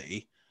stand to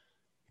see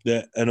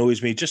that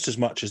annoys me just as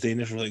much as the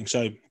initial thing.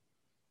 So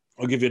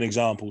I'll give you an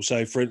example.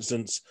 So, for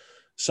instance,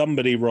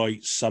 somebody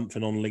writes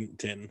something on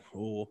LinkedIn,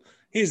 or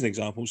here's an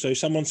example. So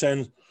someone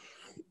sends,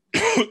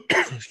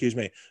 excuse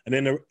me,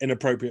 an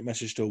inappropriate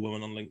message to a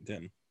woman on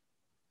LinkedIn.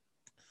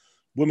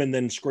 Woman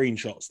then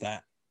screenshots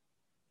that,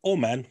 or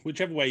man,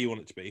 whichever way you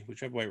want it to be,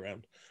 whichever way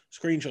around,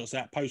 screenshots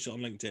that, posts it on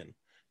LinkedIn.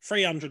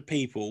 300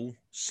 people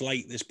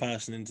slate this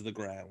person into the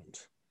ground.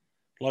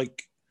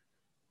 Like,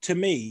 to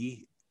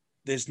me,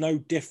 there's no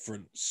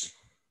difference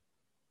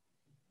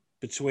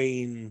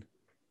between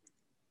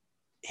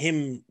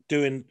him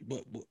doing,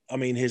 I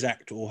mean, his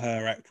act or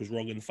her act was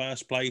wrong in the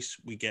first place.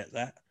 We get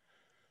that.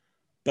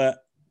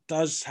 But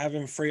does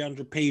having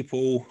 300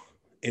 people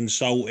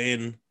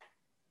insulting,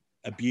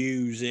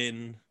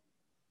 abusing,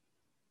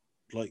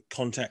 like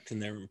contacting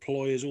their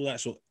employers, all that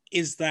sort.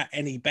 Is that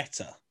any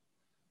better?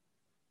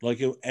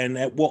 Like, and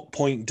at what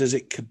point does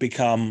it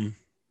become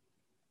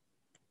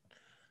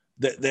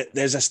that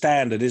there's a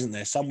standard, isn't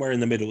there? Somewhere in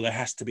the middle, there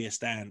has to be a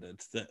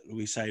standard that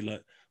we say,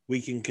 look, we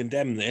can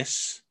condemn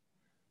this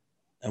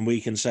and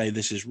we can say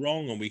this is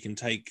wrong and we can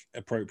take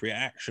appropriate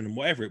action and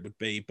whatever it would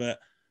be. But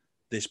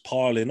this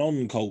piling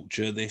on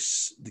culture,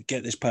 this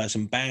get this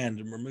person banned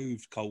and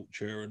removed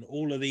culture, and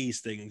all of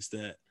these things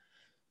that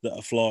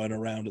are flying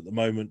around at the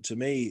moment, to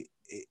me,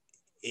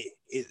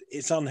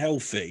 it's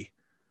unhealthy.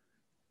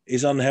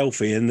 It's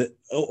unhealthy. And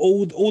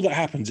all that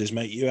happens is,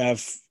 mate,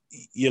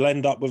 you'll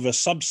end up with a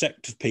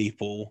subsect of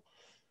people,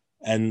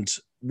 and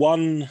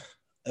one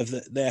of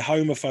their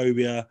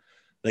homophobia,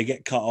 they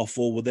get cut off,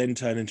 or will then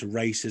turn into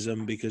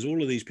racism, because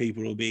all of these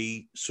people will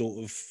be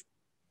sort of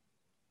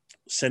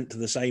sent to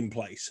the same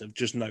place of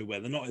just nowhere.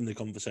 They're not in the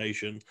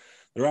conversation.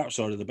 They're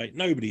outside of the debate.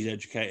 Nobody's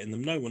educating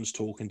them. No one's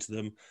talking to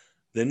them.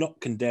 They're not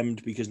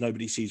condemned because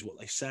nobody sees what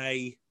they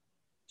say.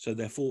 So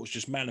their thoughts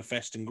just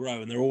manifest and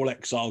grow, and they're all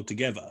exiled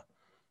together.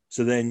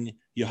 So then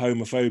your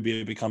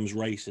homophobia becomes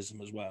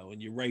racism as well.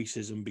 And your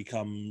racism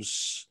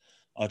becomes,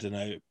 I don't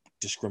know,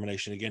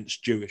 discrimination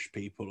against Jewish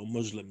people or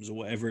Muslims or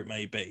whatever it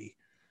may be.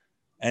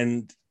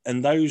 And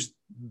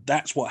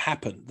that's what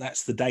happened.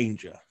 That's the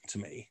danger to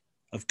me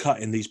of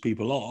cutting these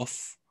people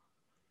off,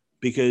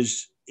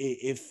 because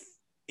if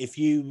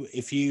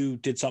you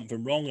did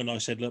something wrong and I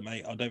said, look,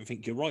 mate, I don't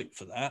think you're right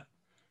for that,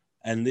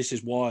 and this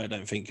is why I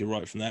don't think you're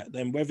right from that,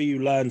 then whether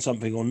you learn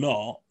something or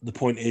not, the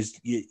point is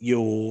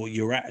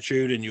your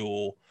attitude and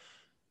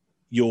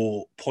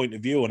your point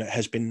of view on it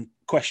has been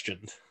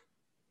questioned.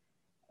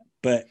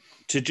 But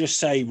to just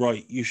say,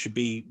 right, you should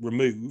be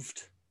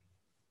removed,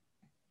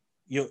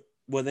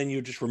 then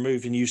you're just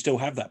removed and you still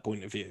have that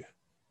point of view.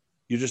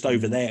 You're just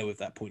over there with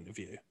that point of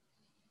view.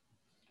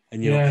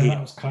 And you're not here.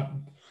 That was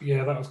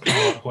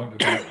kind of the point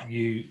about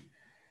you.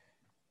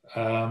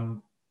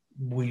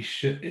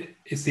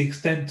 It's the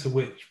extent to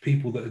which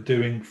people that are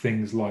doing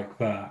things like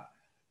that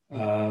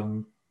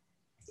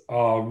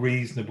are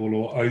reasonable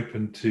or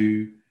open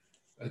to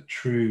a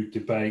true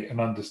debate and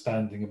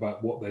understanding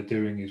about what they're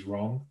doing is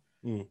wrong.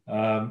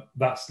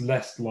 That's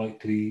less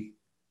likely,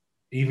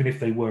 even if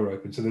they were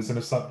open. So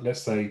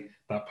let's say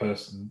that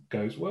person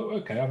goes, well,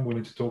 okay, I'm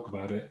willing to talk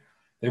about it.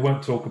 They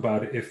won't talk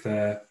about it if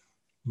they're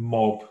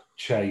mob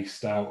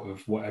chased out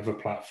of whatever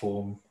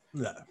platform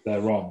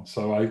they're on.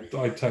 So I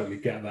totally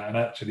get that. And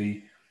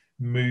actually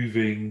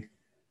moving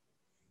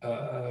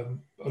a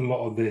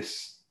lot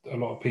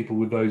of people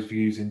with those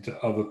views into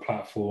other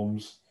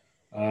platforms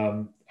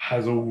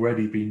has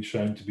already been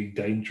shown to be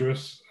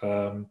dangerous,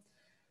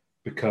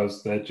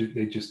 because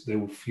they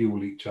will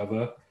fuel each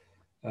other.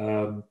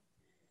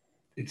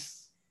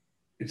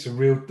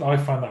 I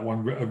find that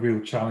one a real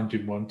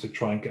challenging one to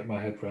try and get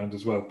my head around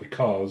as well,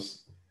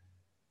 because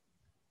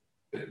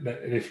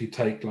if you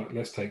take,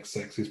 let's take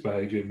sexist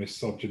behavior,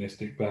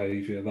 misogynistic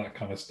behavior, that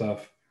kind of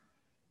stuff,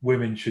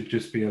 women should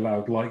just be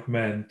allowed, like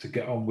men, to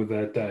get on with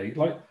their day.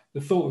 Like,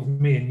 the thought of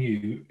me and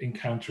you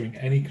encountering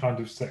any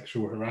kind of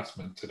sexual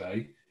harassment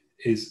today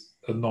is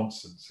a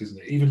nonsense, isn't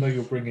it? Even though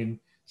you're bringing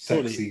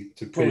sexy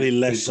to probably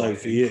less so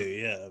for you,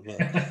 yeah. But,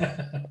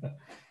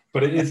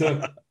 but it is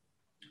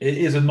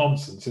a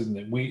nonsense, isn't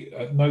it? We,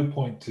 at no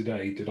point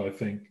today do I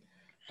think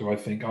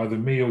either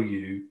me or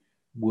you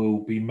will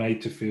be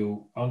made to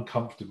feel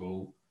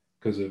uncomfortable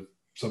because of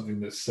something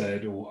that's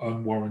said or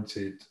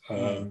unwarranted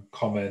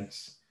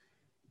comments.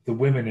 The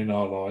women in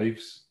our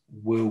lives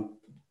will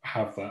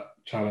have that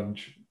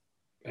challenge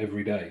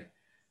every day.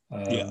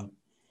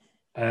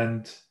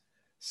 And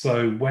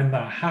so when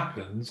that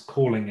happens,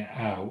 calling it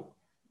out,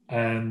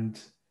 and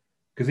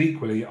because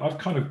equally, I've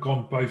kind of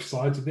gone both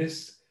sides of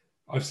this.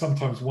 I've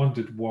sometimes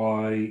wondered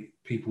why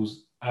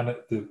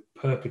the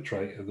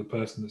perpetrator, the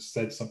person that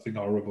said something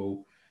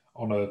horrible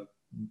on a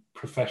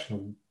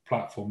professional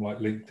platform like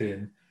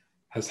LinkedIn,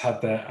 has had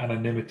their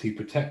anonymity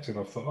protected.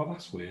 I've thought, oh,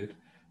 that's weird.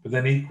 But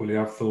then equally,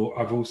 I've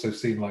also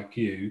seen, like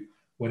you,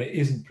 when it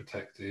isn't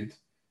protected,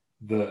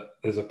 that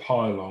there's a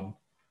pile on.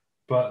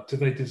 But do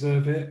they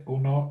deserve it or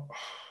not?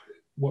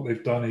 What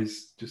they've done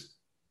is just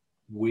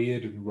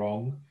weird and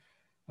wrong.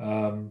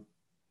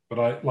 But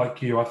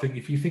I think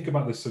if you think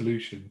about the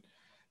solution,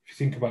 if you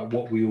think about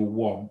what we all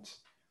want,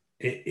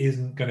 it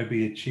isn't going to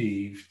be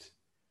achieved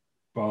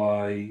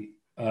by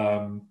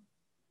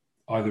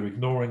either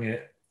ignoring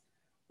it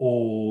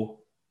or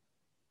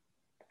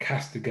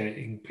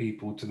castigating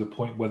people to the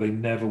point where they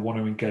never want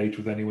to engage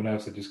with anyone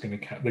else. They're just going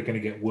to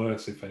get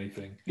worse, if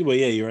anything. Well,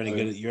 yeah, you're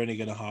only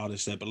going to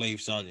harness their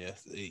beliefs, aren't you?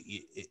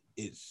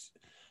 It's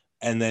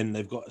and then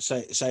they've got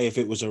say if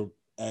it was a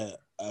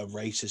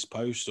racist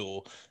post,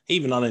 or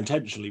even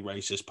unintentionally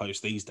racist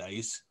post these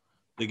days,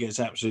 that gets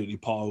absolutely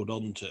piled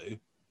onto,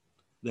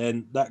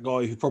 then that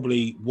guy who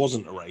probably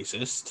wasn't a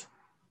racist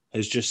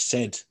has just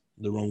said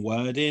the wrong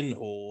wording,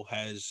 or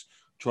has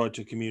tried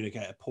to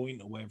communicate a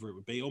point, or whatever it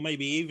would be, or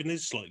maybe even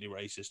is slightly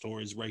racist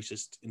or is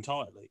racist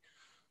entirely.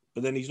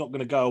 But then he's not going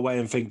to go away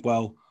and think,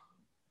 well,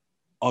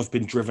 I've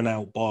been driven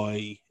out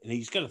by, and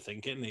he's going to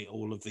think, isn't he,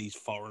 all of these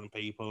foreign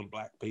people and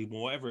black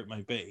people, whatever it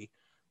may be.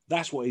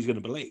 That's what he's going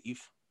to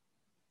believe.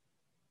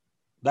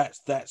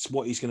 That's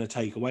what he's going to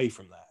take away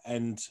from that.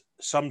 And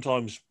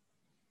sometimes,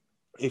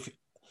 if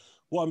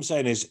what I'm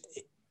saying is,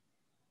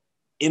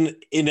 in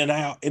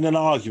an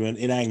argument,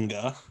 in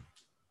anger,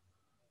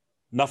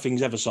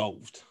 nothing's ever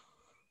solved.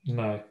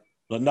 No.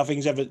 Like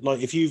nothing's ever,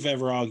 like if you've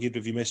ever argued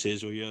with your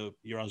missus or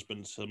your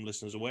husband, some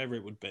listeners or whatever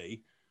it would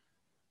be,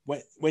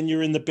 when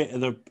you're in the bit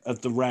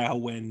of the row,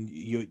 when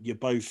you're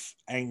both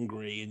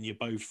angry and you're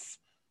both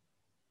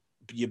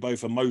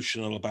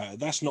emotional about it,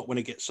 that's not when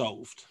it gets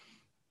solved.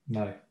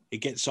 No. It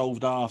gets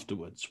solved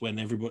afterwards when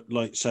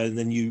everybody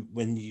then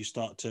when you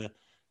start to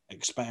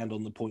expand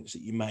on the points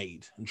that you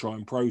made and try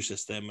and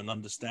process them and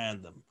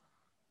understand them.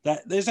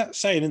 That there's that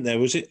saying, isn't there?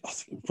 Was it? I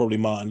think probably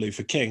Martin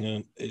Luther King.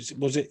 And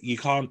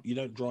you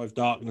don't drive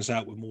darkness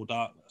out with more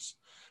darkness,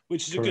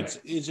 which is Correct.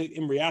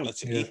 in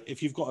reality,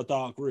 if you've got a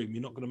dark room,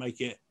 you're not going to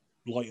make it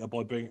lighter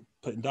by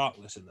putting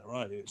darkness in there,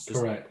 right? It's just,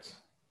 correct.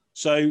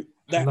 So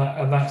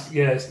that's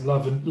it's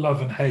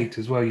love and hate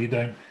as well. You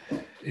don't.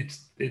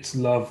 It's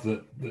love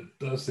that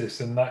does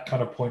this, and that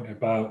kind of point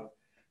about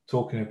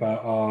talking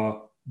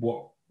about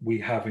what we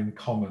have in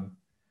common.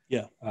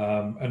 Yeah.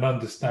 And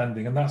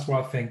understanding, and that's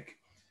why I think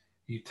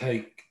you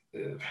take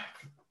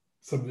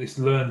some of this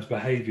learned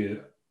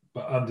behavior,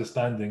 but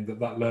understanding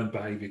that learned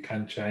behavior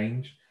can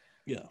change.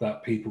 Yeah.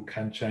 That people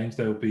can change.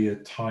 There will be a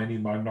tiny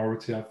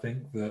minority, I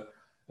think, that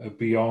are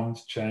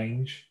beyond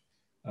change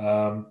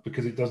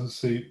because it doesn't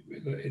suit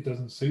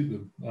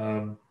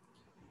them.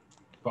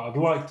 But I'd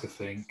like to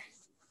think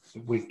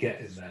that we're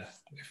getting there.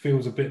 It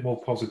feels a bit more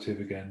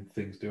positive again.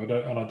 Things do. I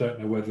don't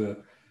know whether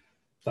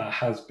that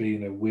has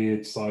been a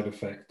weird side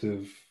effect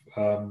of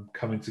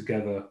coming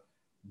together,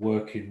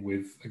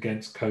 working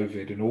against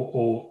COVID, and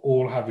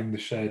all having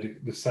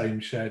the same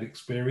shared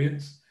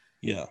experience.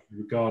 Yeah.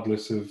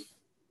 Regardless of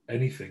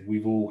anything,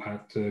 we've all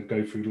had to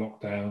go through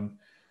lockdown.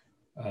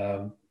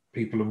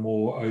 People are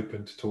more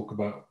open to talk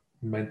about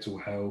mental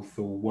health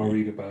or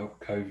worried about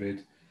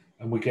COVID,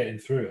 and we're getting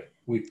through it.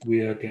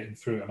 We are getting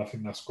through it, and I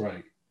think that's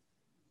great.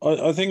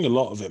 I think a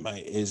lot of it,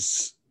 mate,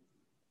 is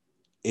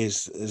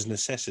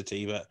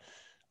necessity, but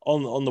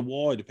on the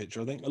wider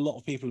picture, I think a lot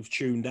of people have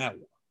tuned out,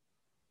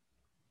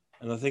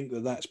 and I think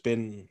that's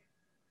been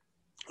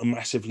a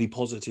massively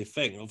positive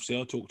thing.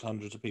 Obviously, I talk to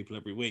hundreds of people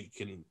every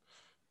week, and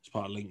it's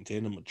part of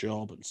LinkedIn and my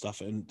job and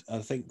stuff, and I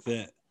think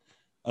that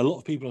a lot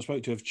of people I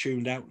spoke to have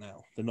tuned out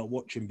now. They're not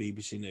watching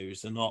BBC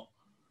News. They're not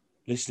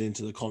listening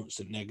to the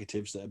constant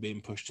negatives that are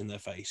being pushed in their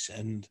face,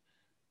 and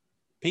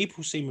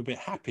people seem a bit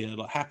happier,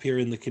 like happier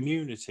in the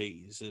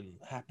communities and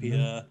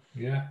happier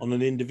on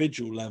an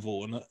individual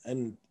level.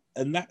 And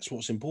that's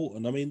what's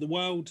important. I mean,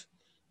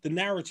 the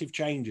narrative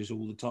changes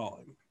all the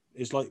time.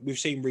 It's like we've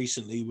seen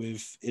recently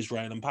with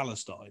Israel and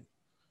Palestine.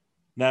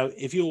 Now,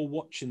 if you're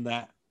watching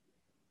that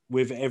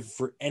with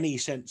any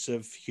sense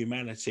of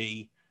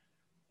humanity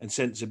and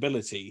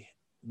sensibility,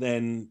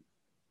 then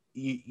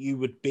you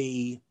would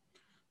be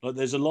like,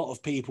 there's a lot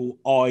of people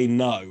I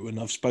know and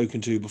I've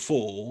spoken to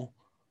before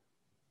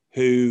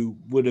who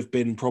would have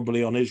been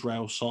probably on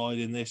Israel's side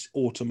in this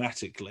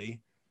automatically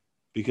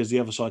because the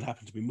other side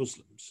happened to be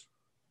Muslims.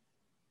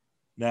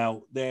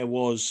 Now, there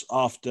was,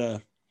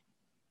 after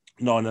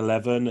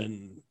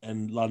 9/11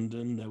 and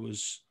London, there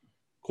was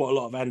quite a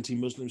lot of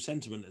anti-Muslim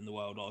sentiment in the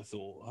world, I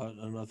thought.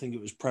 And I think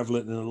it was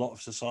prevalent in a lot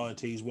of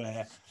societies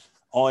where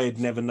I had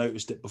never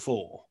noticed it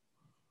before.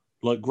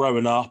 Like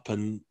growing up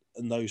and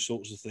those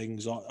sorts of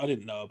things, I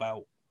didn't know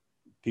about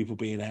people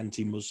being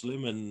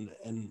anti-Muslim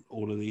and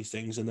all of these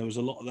things, and there was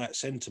a lot of that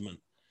sentiment.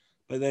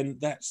 But then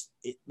that's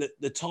it,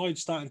 the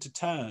tide's starting to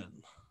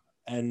turn,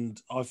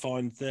 and I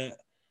find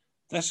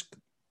that's.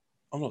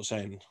 I'm not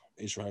saying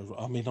Israel.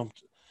 I mean, I'm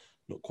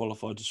not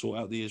qualified to sort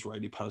out the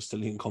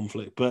Israeli-Palestinian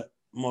conflict, but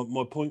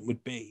my point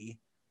would be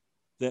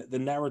that the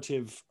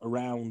narrative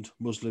around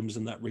Muslims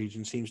in that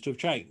region seems to have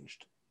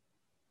changed,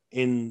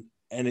 and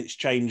it's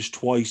changed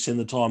twice in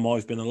the time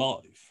I've been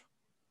alive.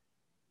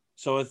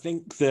 So I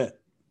think that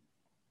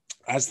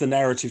as the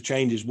narrative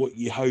changes, what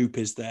you hope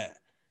is that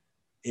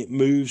it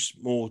moves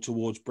more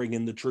towards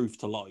bringing the truth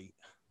to light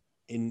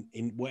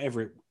in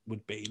whatever it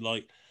would be.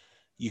 Like,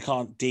 you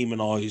can't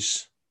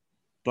demonize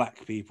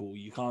black people,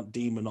 you can't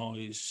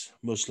demonize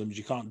Muslims,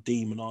 you can't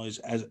demonize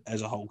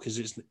as a whole, because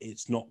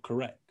it's not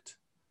correct.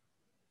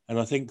 And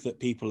I think that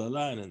people are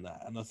learning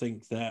that. And I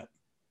think that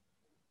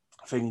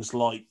things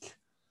like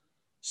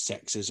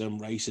sexism,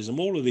 racism,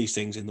 all of these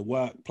things in the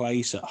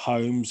workplace, at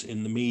homes,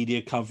 in the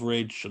media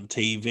coverage, on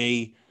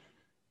TV,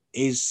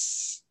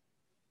 is,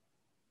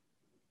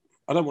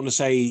 I don't want to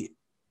say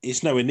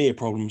it's nowhere near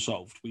problem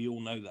solved. We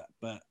all know that.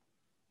 But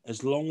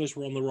as long as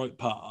we're on the right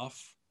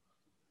path,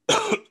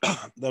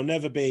 there'll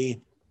never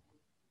be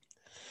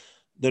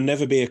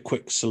a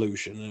quick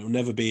solution. There'll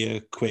never be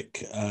a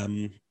quick,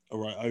 all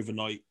right,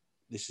 overnight,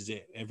 this is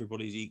it.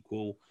 Everybody's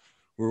equal.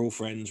 We're all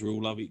friends. We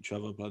all love each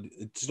other. But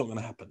it's not going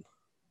to happen.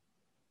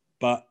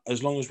 But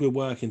as long as we're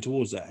working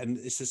towards that, and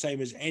it's the same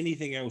as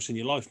anything else in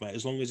your life, mate,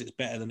 as long as it's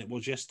better than it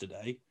was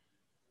yesterday,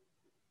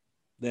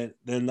 then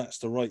that's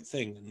the right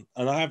thing.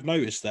 And I have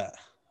noticed that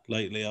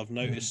lately. I've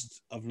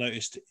noticed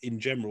in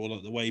general,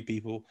 like the way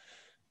people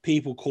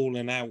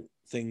calling out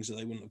things that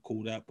they wouldn't have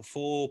called out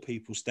before,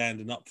 people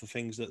standing up for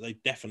things that they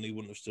definitely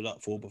wouldn't have stood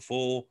up for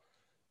before,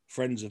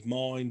 friends of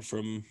mine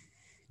from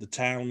the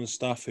town and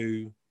stuff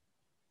who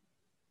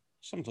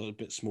sometimes a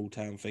bit small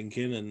town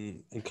thinking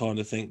and kind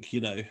of think,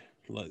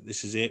 like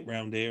this is it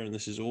round here and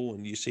this is all.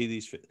 And you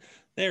see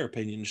their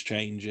opinions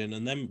changing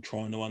and them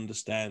trying to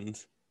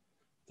understand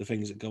the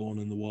things that go on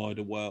in the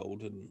wider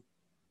world. And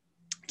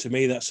to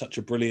me, that's such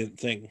a brilliant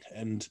thing.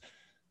 And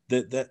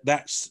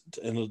that's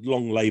a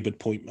long laboured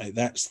point, mate.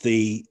 That's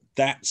the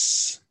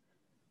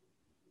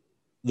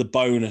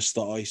bonus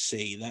that I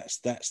see.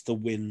 That's the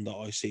win that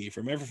I see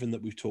from everything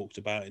that we've talked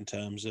about in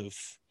terms of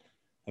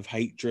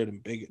hatred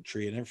and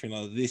bigotry and everything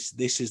like that.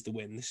 This is the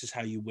win. This is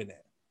how you win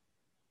it,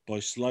 by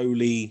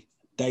slowly,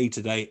 day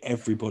to day,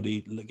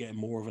 everybody getting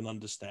more of an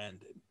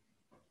understanding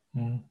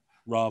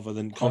rather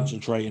than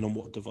concentrating on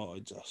what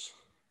divides us.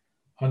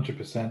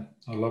 100%.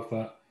 I love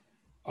that.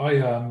 I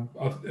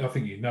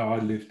think I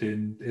lived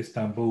in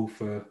Istanbul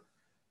for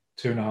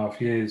 2.5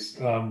 years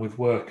with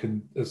work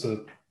and as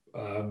a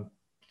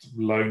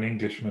lone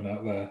Englishman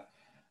out there.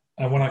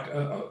 And when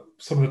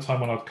some of the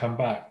time when I'd come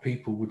back,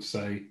 people would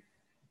say,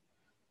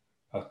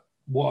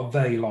 "What are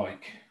they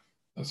like?"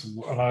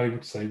 And I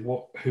would say,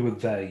 "Who are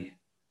they?"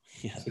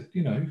 Yeah. I said,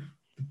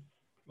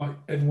 like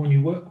everyone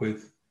you work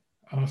with.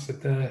 And I said,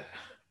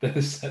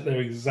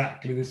 they're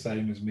exactly the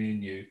same as me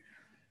and you.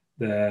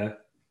 They're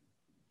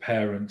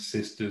parents,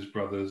 sisters,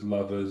 brothers,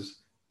 lovers.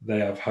 They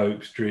have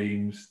hopes,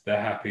 dreams.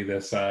 They're happy, they're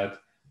sad.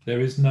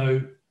 There is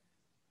not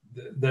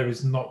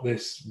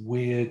this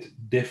weird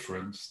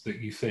difference that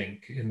you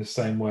think, in the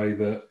same way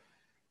that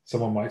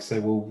someone might say,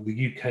 well,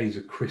 the UK is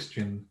a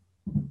Christian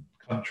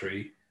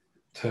country,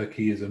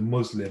 Turkey is a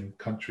Muslim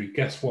country.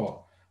 Guess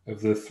what? Of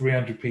the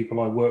 300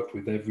 people I worked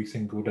with every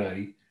single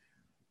day,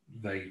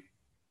 they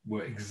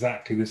were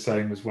exactly the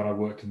same as when I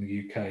worked in the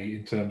UK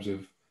in terms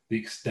of the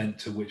extent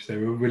to which they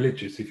were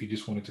religious, if you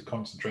just wanted to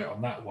concentrate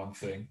on that one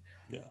thing.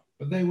 Yeah.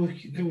 But they were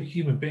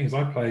human beings.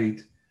 I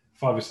played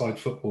five-a-side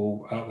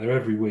football out there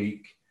every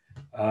week,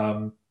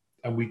 and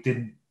we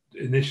didn't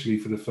initially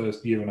for the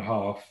first year and a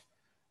half.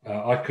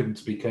 I couldn't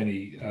speak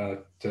any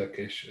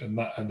Turkish, and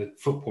the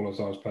footballers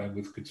I was playing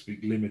with could speak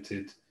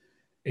limited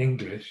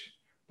English.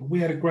 But we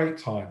had a great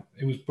time.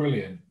 It was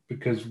brilliant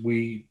because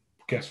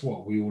guess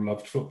what? We all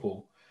loved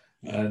football,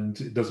 and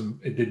it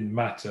didn't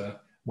matter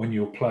when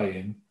you're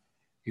playing.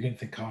 You didn't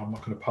think, I'm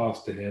not going to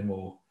pass to him,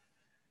 or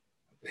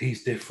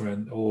he's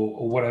different,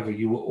 or whatever.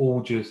 We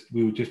were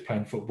just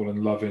playing football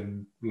and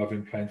loving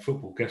playing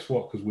football. Guess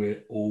what? Because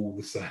we're all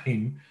the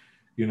same.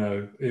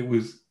 It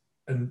was,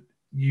 and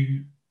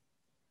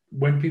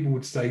when people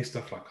would say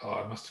stuff like,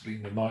 it must have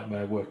been a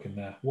nightmare working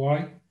there.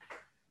 Why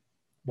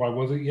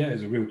was it? Yeah, it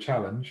was a real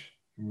challenge.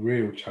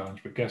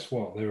 But guess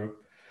what?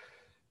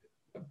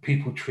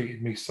 People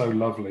treated me so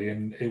lovely,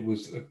 and it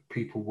was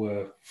people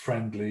were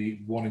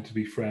friendly, wanting to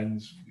be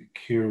friends,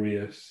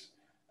 curious.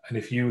 And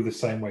if you were the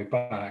same way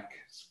back,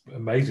 it's an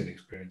amazing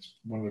experience,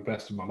 one of the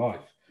best in my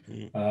life.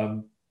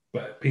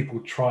 But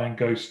people try and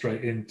go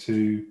straight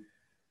into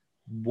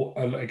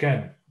a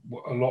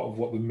lot of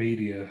what the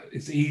media,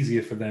 it's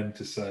easier for them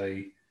to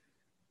say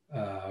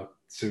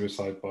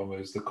suicide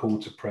bombers, the call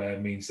to prayer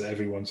means that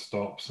everyone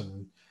stops,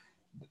 and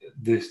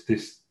this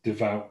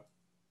devout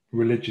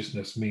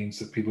religiousness means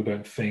that people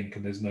don't think,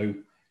 and there's no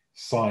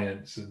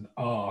science and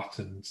art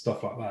and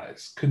stuff like that.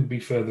 It couldn't be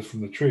further from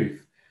the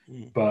truth.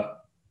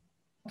 But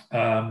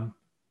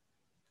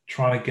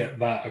trying to get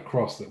that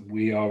across, that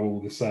we are all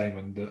the same,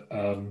 and that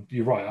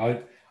you're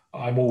right.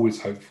 I'm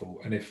always hopeful,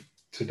 and if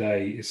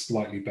today is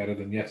slightly better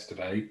than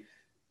yesterday,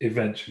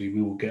 eventually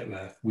we will get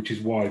there. Which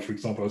is why, for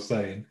example, I was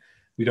saying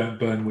we don't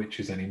burn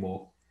witches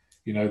anymore.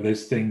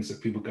 There's things that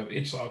people go,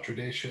 it's our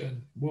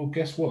tradition. Well,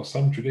 guess what?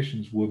 Some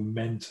traditions were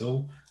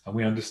mental, and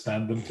we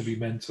understand them to be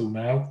mental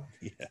now.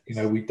 Yes.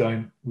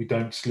 We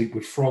don't sleep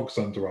with frogs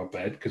under our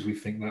bed because we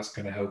think that's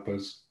going to help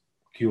us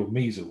cure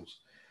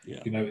measles.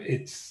 Yeah.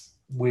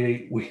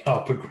 We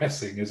are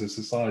progressing as a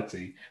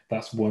society.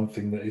 That's one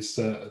thing that is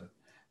certain.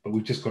 But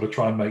we've just got to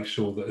try and make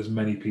sure that as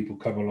many people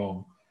come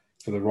along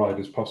for the ride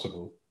as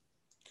possible.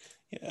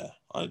 Yeah,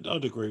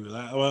 I'd agree with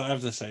that. Well, I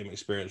have the same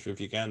experience with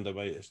Uganda,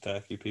 mate, as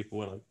Turkey. People,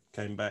 when I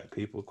came back,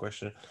 people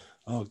questioned,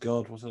 oh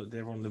God, did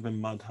everyone live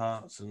in mud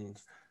huts? And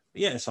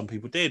yeah, some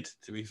people did,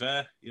 to be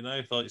fair,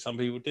 like some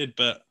people did.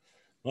 But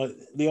like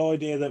the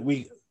idea that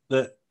we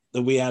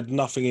had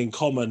nothing in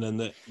common and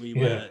that we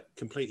were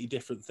completely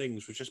different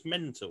things was just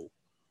mental.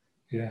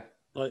 Yeah.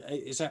 Like,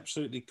 it's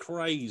absolutely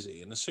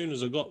crazy. And as soon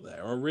as I got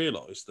there, I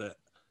realised that,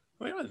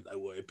 I didn't know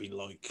what it'd be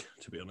like,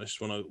 to be honest,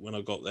 when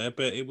I got there,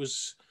 but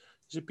it's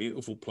a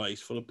beautiful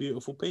place full of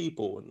beautiful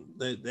people, and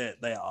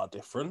they are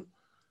different,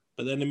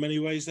 but then in many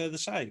ways they're the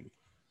same.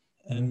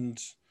 And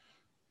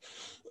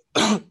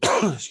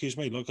excuse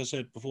me, like I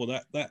said before,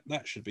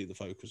 that should be the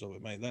focus of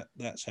it, mate.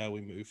 That's how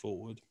we move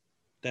forward.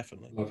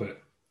 Definitely. Love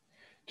it.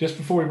 Just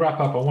before we wrap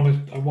up, I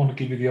want to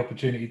give you the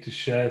opportunity to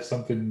share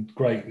something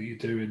great that you're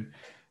doing,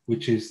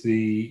 which is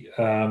the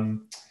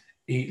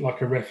Eat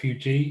Like a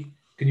Refugee.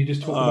 Can you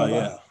just talk about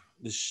that?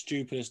 The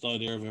stupidest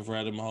idea I've ever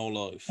had in my whole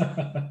life.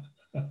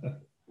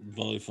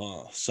 By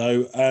far.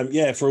 So,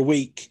 for a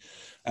week,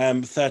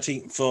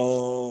 13th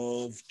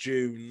of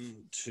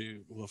June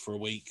for a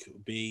week,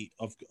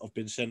 I've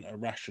been sent a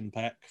ration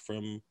pack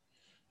from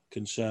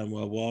Concern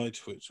Worldwide,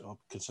 which are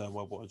Concern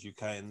Worldwide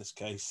UK in this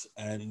case,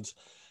 and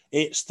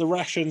it's the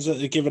rations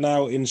that are given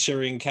out in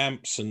Syrian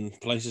camps and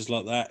places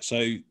like that.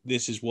 So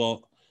this is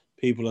what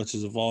people are to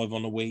survive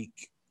on a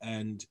week,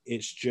 and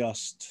it's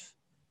just,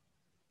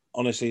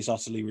 honestly, it's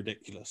utterly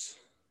ridiculous.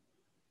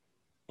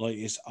 Like,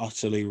 it's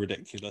utterly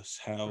ridiculous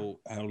how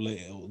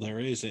little there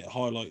is. It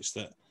highlights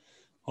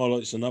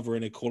another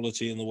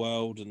inequality in the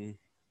world, and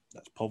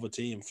that's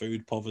poverty and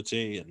food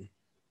poverty. And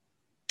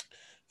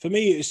for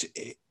me, as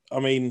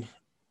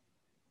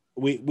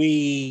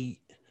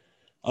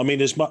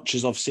much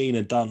as I've seen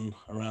and done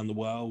around the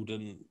world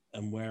and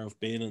where I've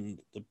been and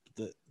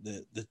the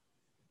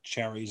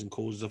charities and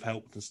causes I've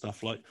helped and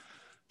stuff, like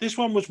this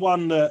one was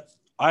one that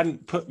I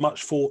hadn't put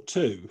much thought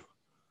to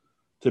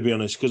be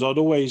honest, because I'd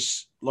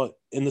always, like,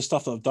 in the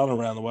stuff that I've done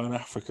around the world in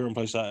Africa and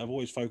places like that, I've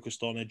always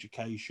focused on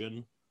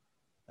education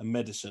and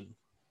medicine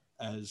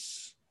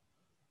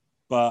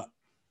but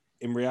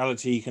in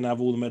reality, you can have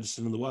all the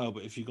medicine in the world,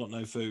 but if you've got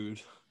no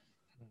food,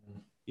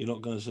 you're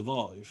not going to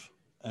survive.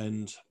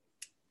 And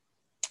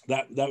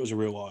that was a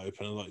real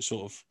eye-opener, like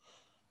sort of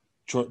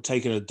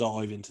taking a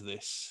dive into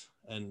this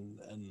and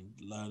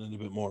learning a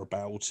bit more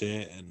about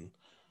it and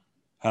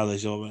how they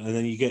solve it. And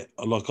then you get,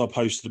 like I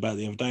posted about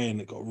the other day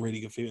and it got really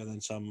good feedback, and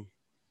then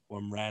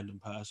one random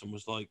person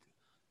was like,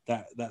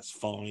 that's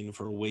fine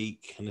for a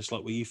week. And it's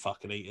like, well, you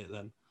fucking eat it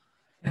then.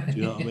 Do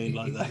you know what I mean?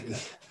 Like that.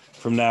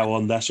 From now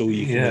on, that's all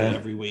you can eat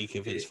every week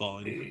if it's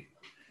fine.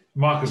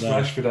 Marcus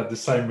Rashford had the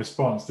same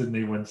response, didn't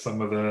he, when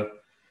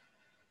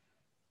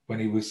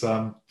he was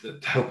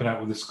helping out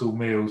with the school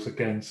meals?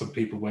 Again, some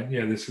people went,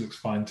 yeah, this looks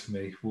fine to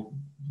me. Well,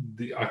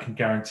 I can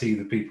guarantee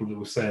the people that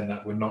were saying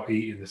that were not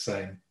eating the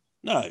same.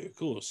 No, of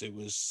course. It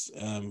was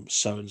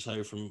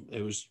so-and-so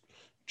it was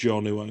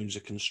John, who owns a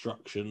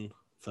construction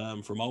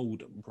firm from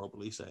Oldham,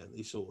 probably saying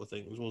these sort of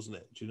things, wasn't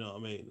it? Do you know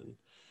what I mean? And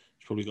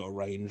he's probably got a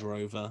Range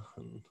Rover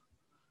and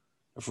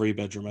a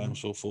 3-bedroom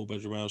house or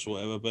 4-bedroom house or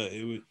whatever. But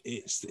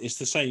it's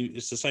the same.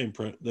 It's the same.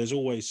 There's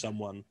always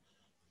someone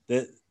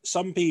that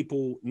some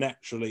people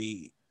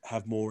naturally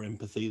have more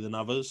empathy than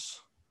others.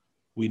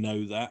 We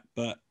know that,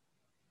 but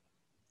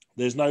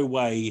there's no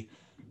way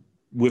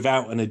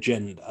without any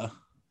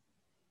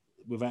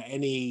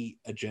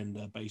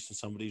agenda based on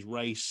somebody's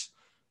race,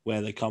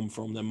 where they come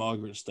from, their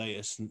migrant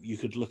status, and you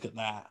could look at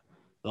that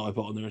I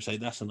put on there and say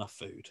that's enough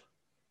food.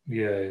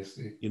 Yeah,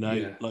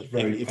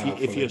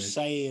 if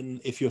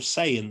you're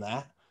saying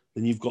that,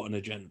 then you've got an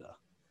agenda.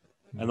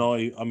 And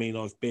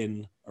I've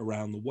been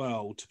around the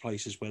world to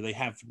places where they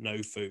have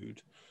no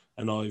food,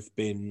 and I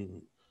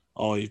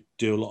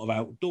do a lot of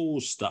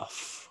outdoor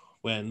stuff,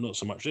 where not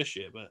so much this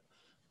year, but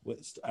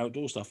with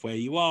outdoor stuff where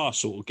you are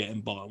sort of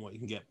getting by on what you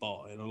can get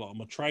by. And a lot of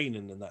my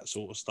training and that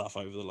sort of stuff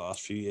over the last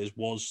few years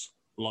was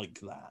like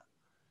that.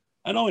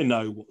 And I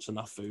know what's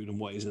enough food and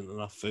what isn't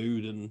enough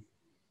food. And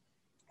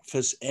for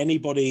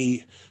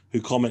anybody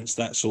who comments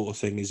that sort of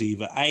thing is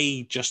either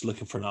A, just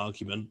looking for an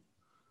argument,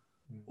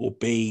 or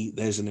B,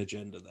 there's an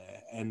agenda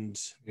there. And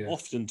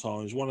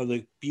oftentimes one of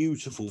the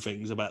beautiful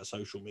things about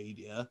social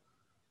media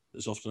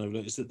that's often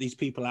overlooked is that these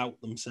people out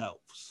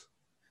themselves.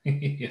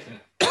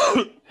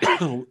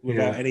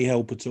 Without any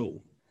help at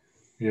all.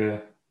 Yeah.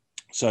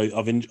 So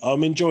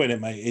I'm enjoying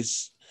it, mate.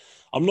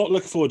 I'm not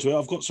looking forward to it.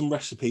 I've got some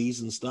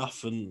recipes and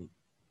stuff, and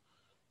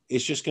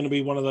it's just going to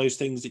be one of those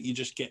things that you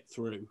just get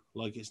through.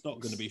 Like, it's not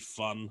going to be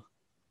fun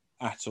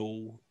at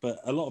all. But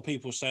a lot of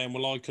people saying,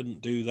 well, I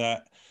couldn't do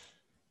that.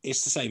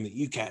 It's the same that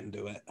you can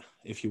do it.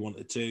 If you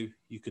wanted to,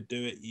 you could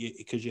do it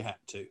because you had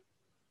to.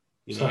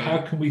 So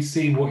how can we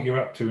see what you're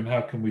up to, and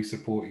how can we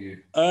support you?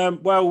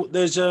 Well,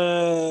 there's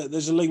a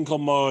link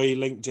on my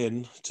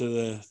LinkedIn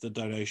to the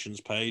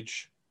donations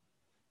page,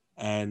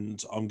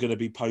 and I'm going to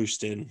be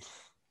posting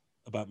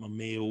about my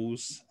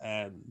meals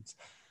and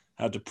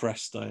how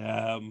depressed I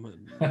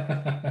am.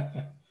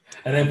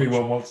 And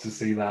everyone wants to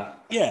see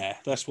that. Yeah,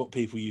 that's what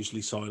people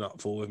usually sign up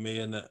for with me,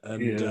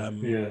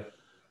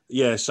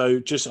 so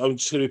I'm just going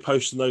to be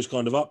posting those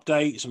kind of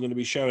updates. I'm going to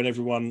be showing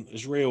everyone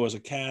as real as I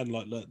can.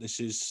 Like, look, this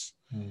is.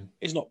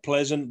 It's not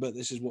pleasant, but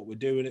this is what we're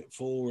doing it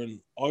for. And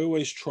I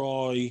always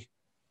try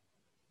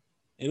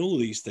in all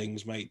these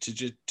things, mate,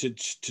 to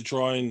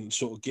try and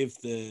sort of give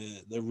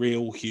the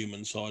real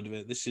human side of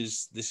it. This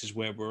is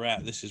where we're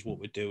at. This is what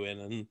we're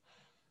doing.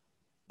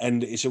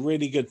 And it's a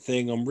really good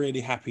thing. I'm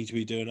really happy to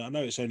be doing it. I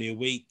know it's only a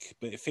week,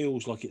 but it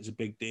feels like it's a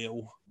big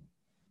deal.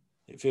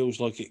 It feels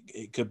like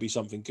it could be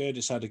something good.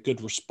 It's had a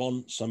good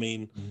response. I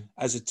mean,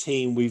 as a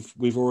team,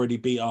 we've already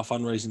beat our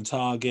fundraising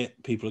target.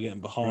 People are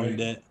getting behind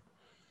it.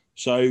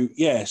 So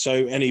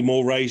any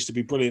more raise to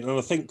be brilliant. And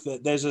I think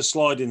that there's a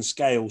sliding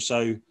scale.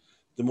 So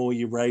the more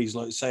you raise,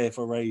 like say if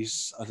I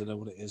raise, I don't know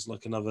what it is,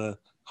 like another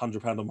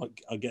 £100,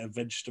 I get a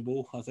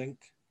vegetable, I think,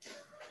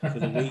 for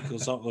the week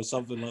or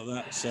something like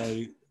that.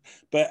 So,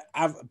 but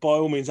by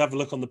all means, have a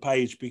look on the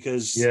page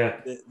because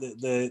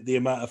the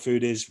amount of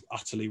food is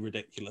utterly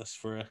ridiculous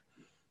for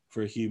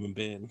a human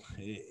being.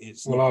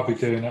 I'll be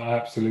doing it. I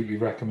absolutely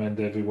recommend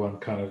everyone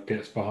kind of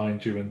gets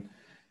behind you and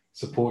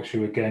supports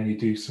you. Again, you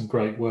do some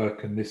great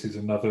work, and this is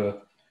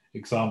another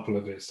example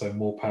of it. So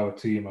more power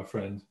to you, my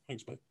friend.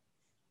 Thanks, mate.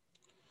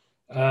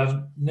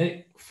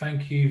 Nick,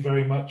 thank you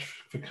very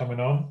much for coming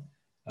on.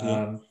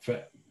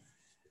 For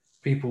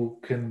people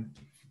can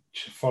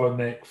follow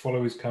Nick,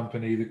 follow his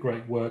company, the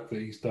great work that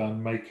he's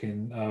done,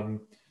 making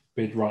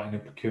bid writing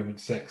and procurement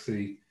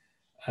sexy,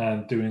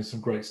 and doing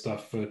some great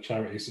stuff for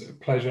charities. So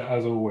pleasure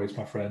as always,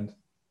 my friend.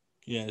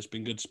 Yeah, it's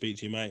been good to speak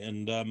to you, mate,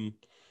 and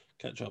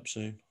catch up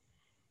soon.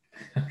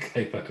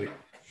 Okay, buddy.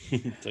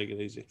 Take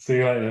it easy. See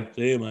you later.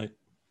 See you, mate.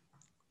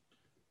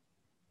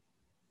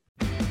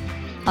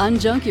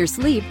 Unjunk your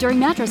sleep during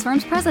Mattress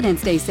Firm's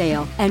President's Day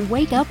sale and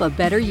wake up a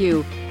better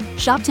you.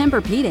 Shop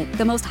Tempur-Pedic,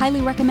 the most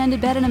highly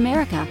recommended bed in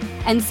America,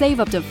 and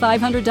save up to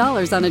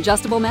 $500 on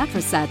adjustable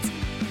mattress sets.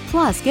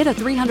 Plus, get a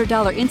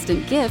 $300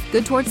 instant gift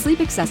good towards sleep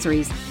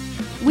accessories.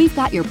 We've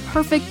got your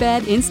perfect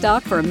bed in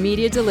stock for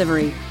immediate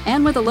delivery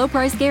and with a low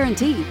price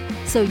guarantee,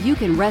 so you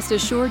can rest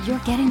assured you're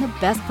getting the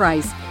best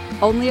price.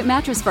 Only at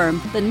Mattress Firm,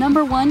 the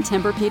 #1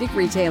 Tempur-Pedic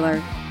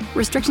retailer.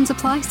 Restrictions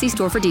apply. See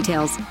store for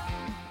details.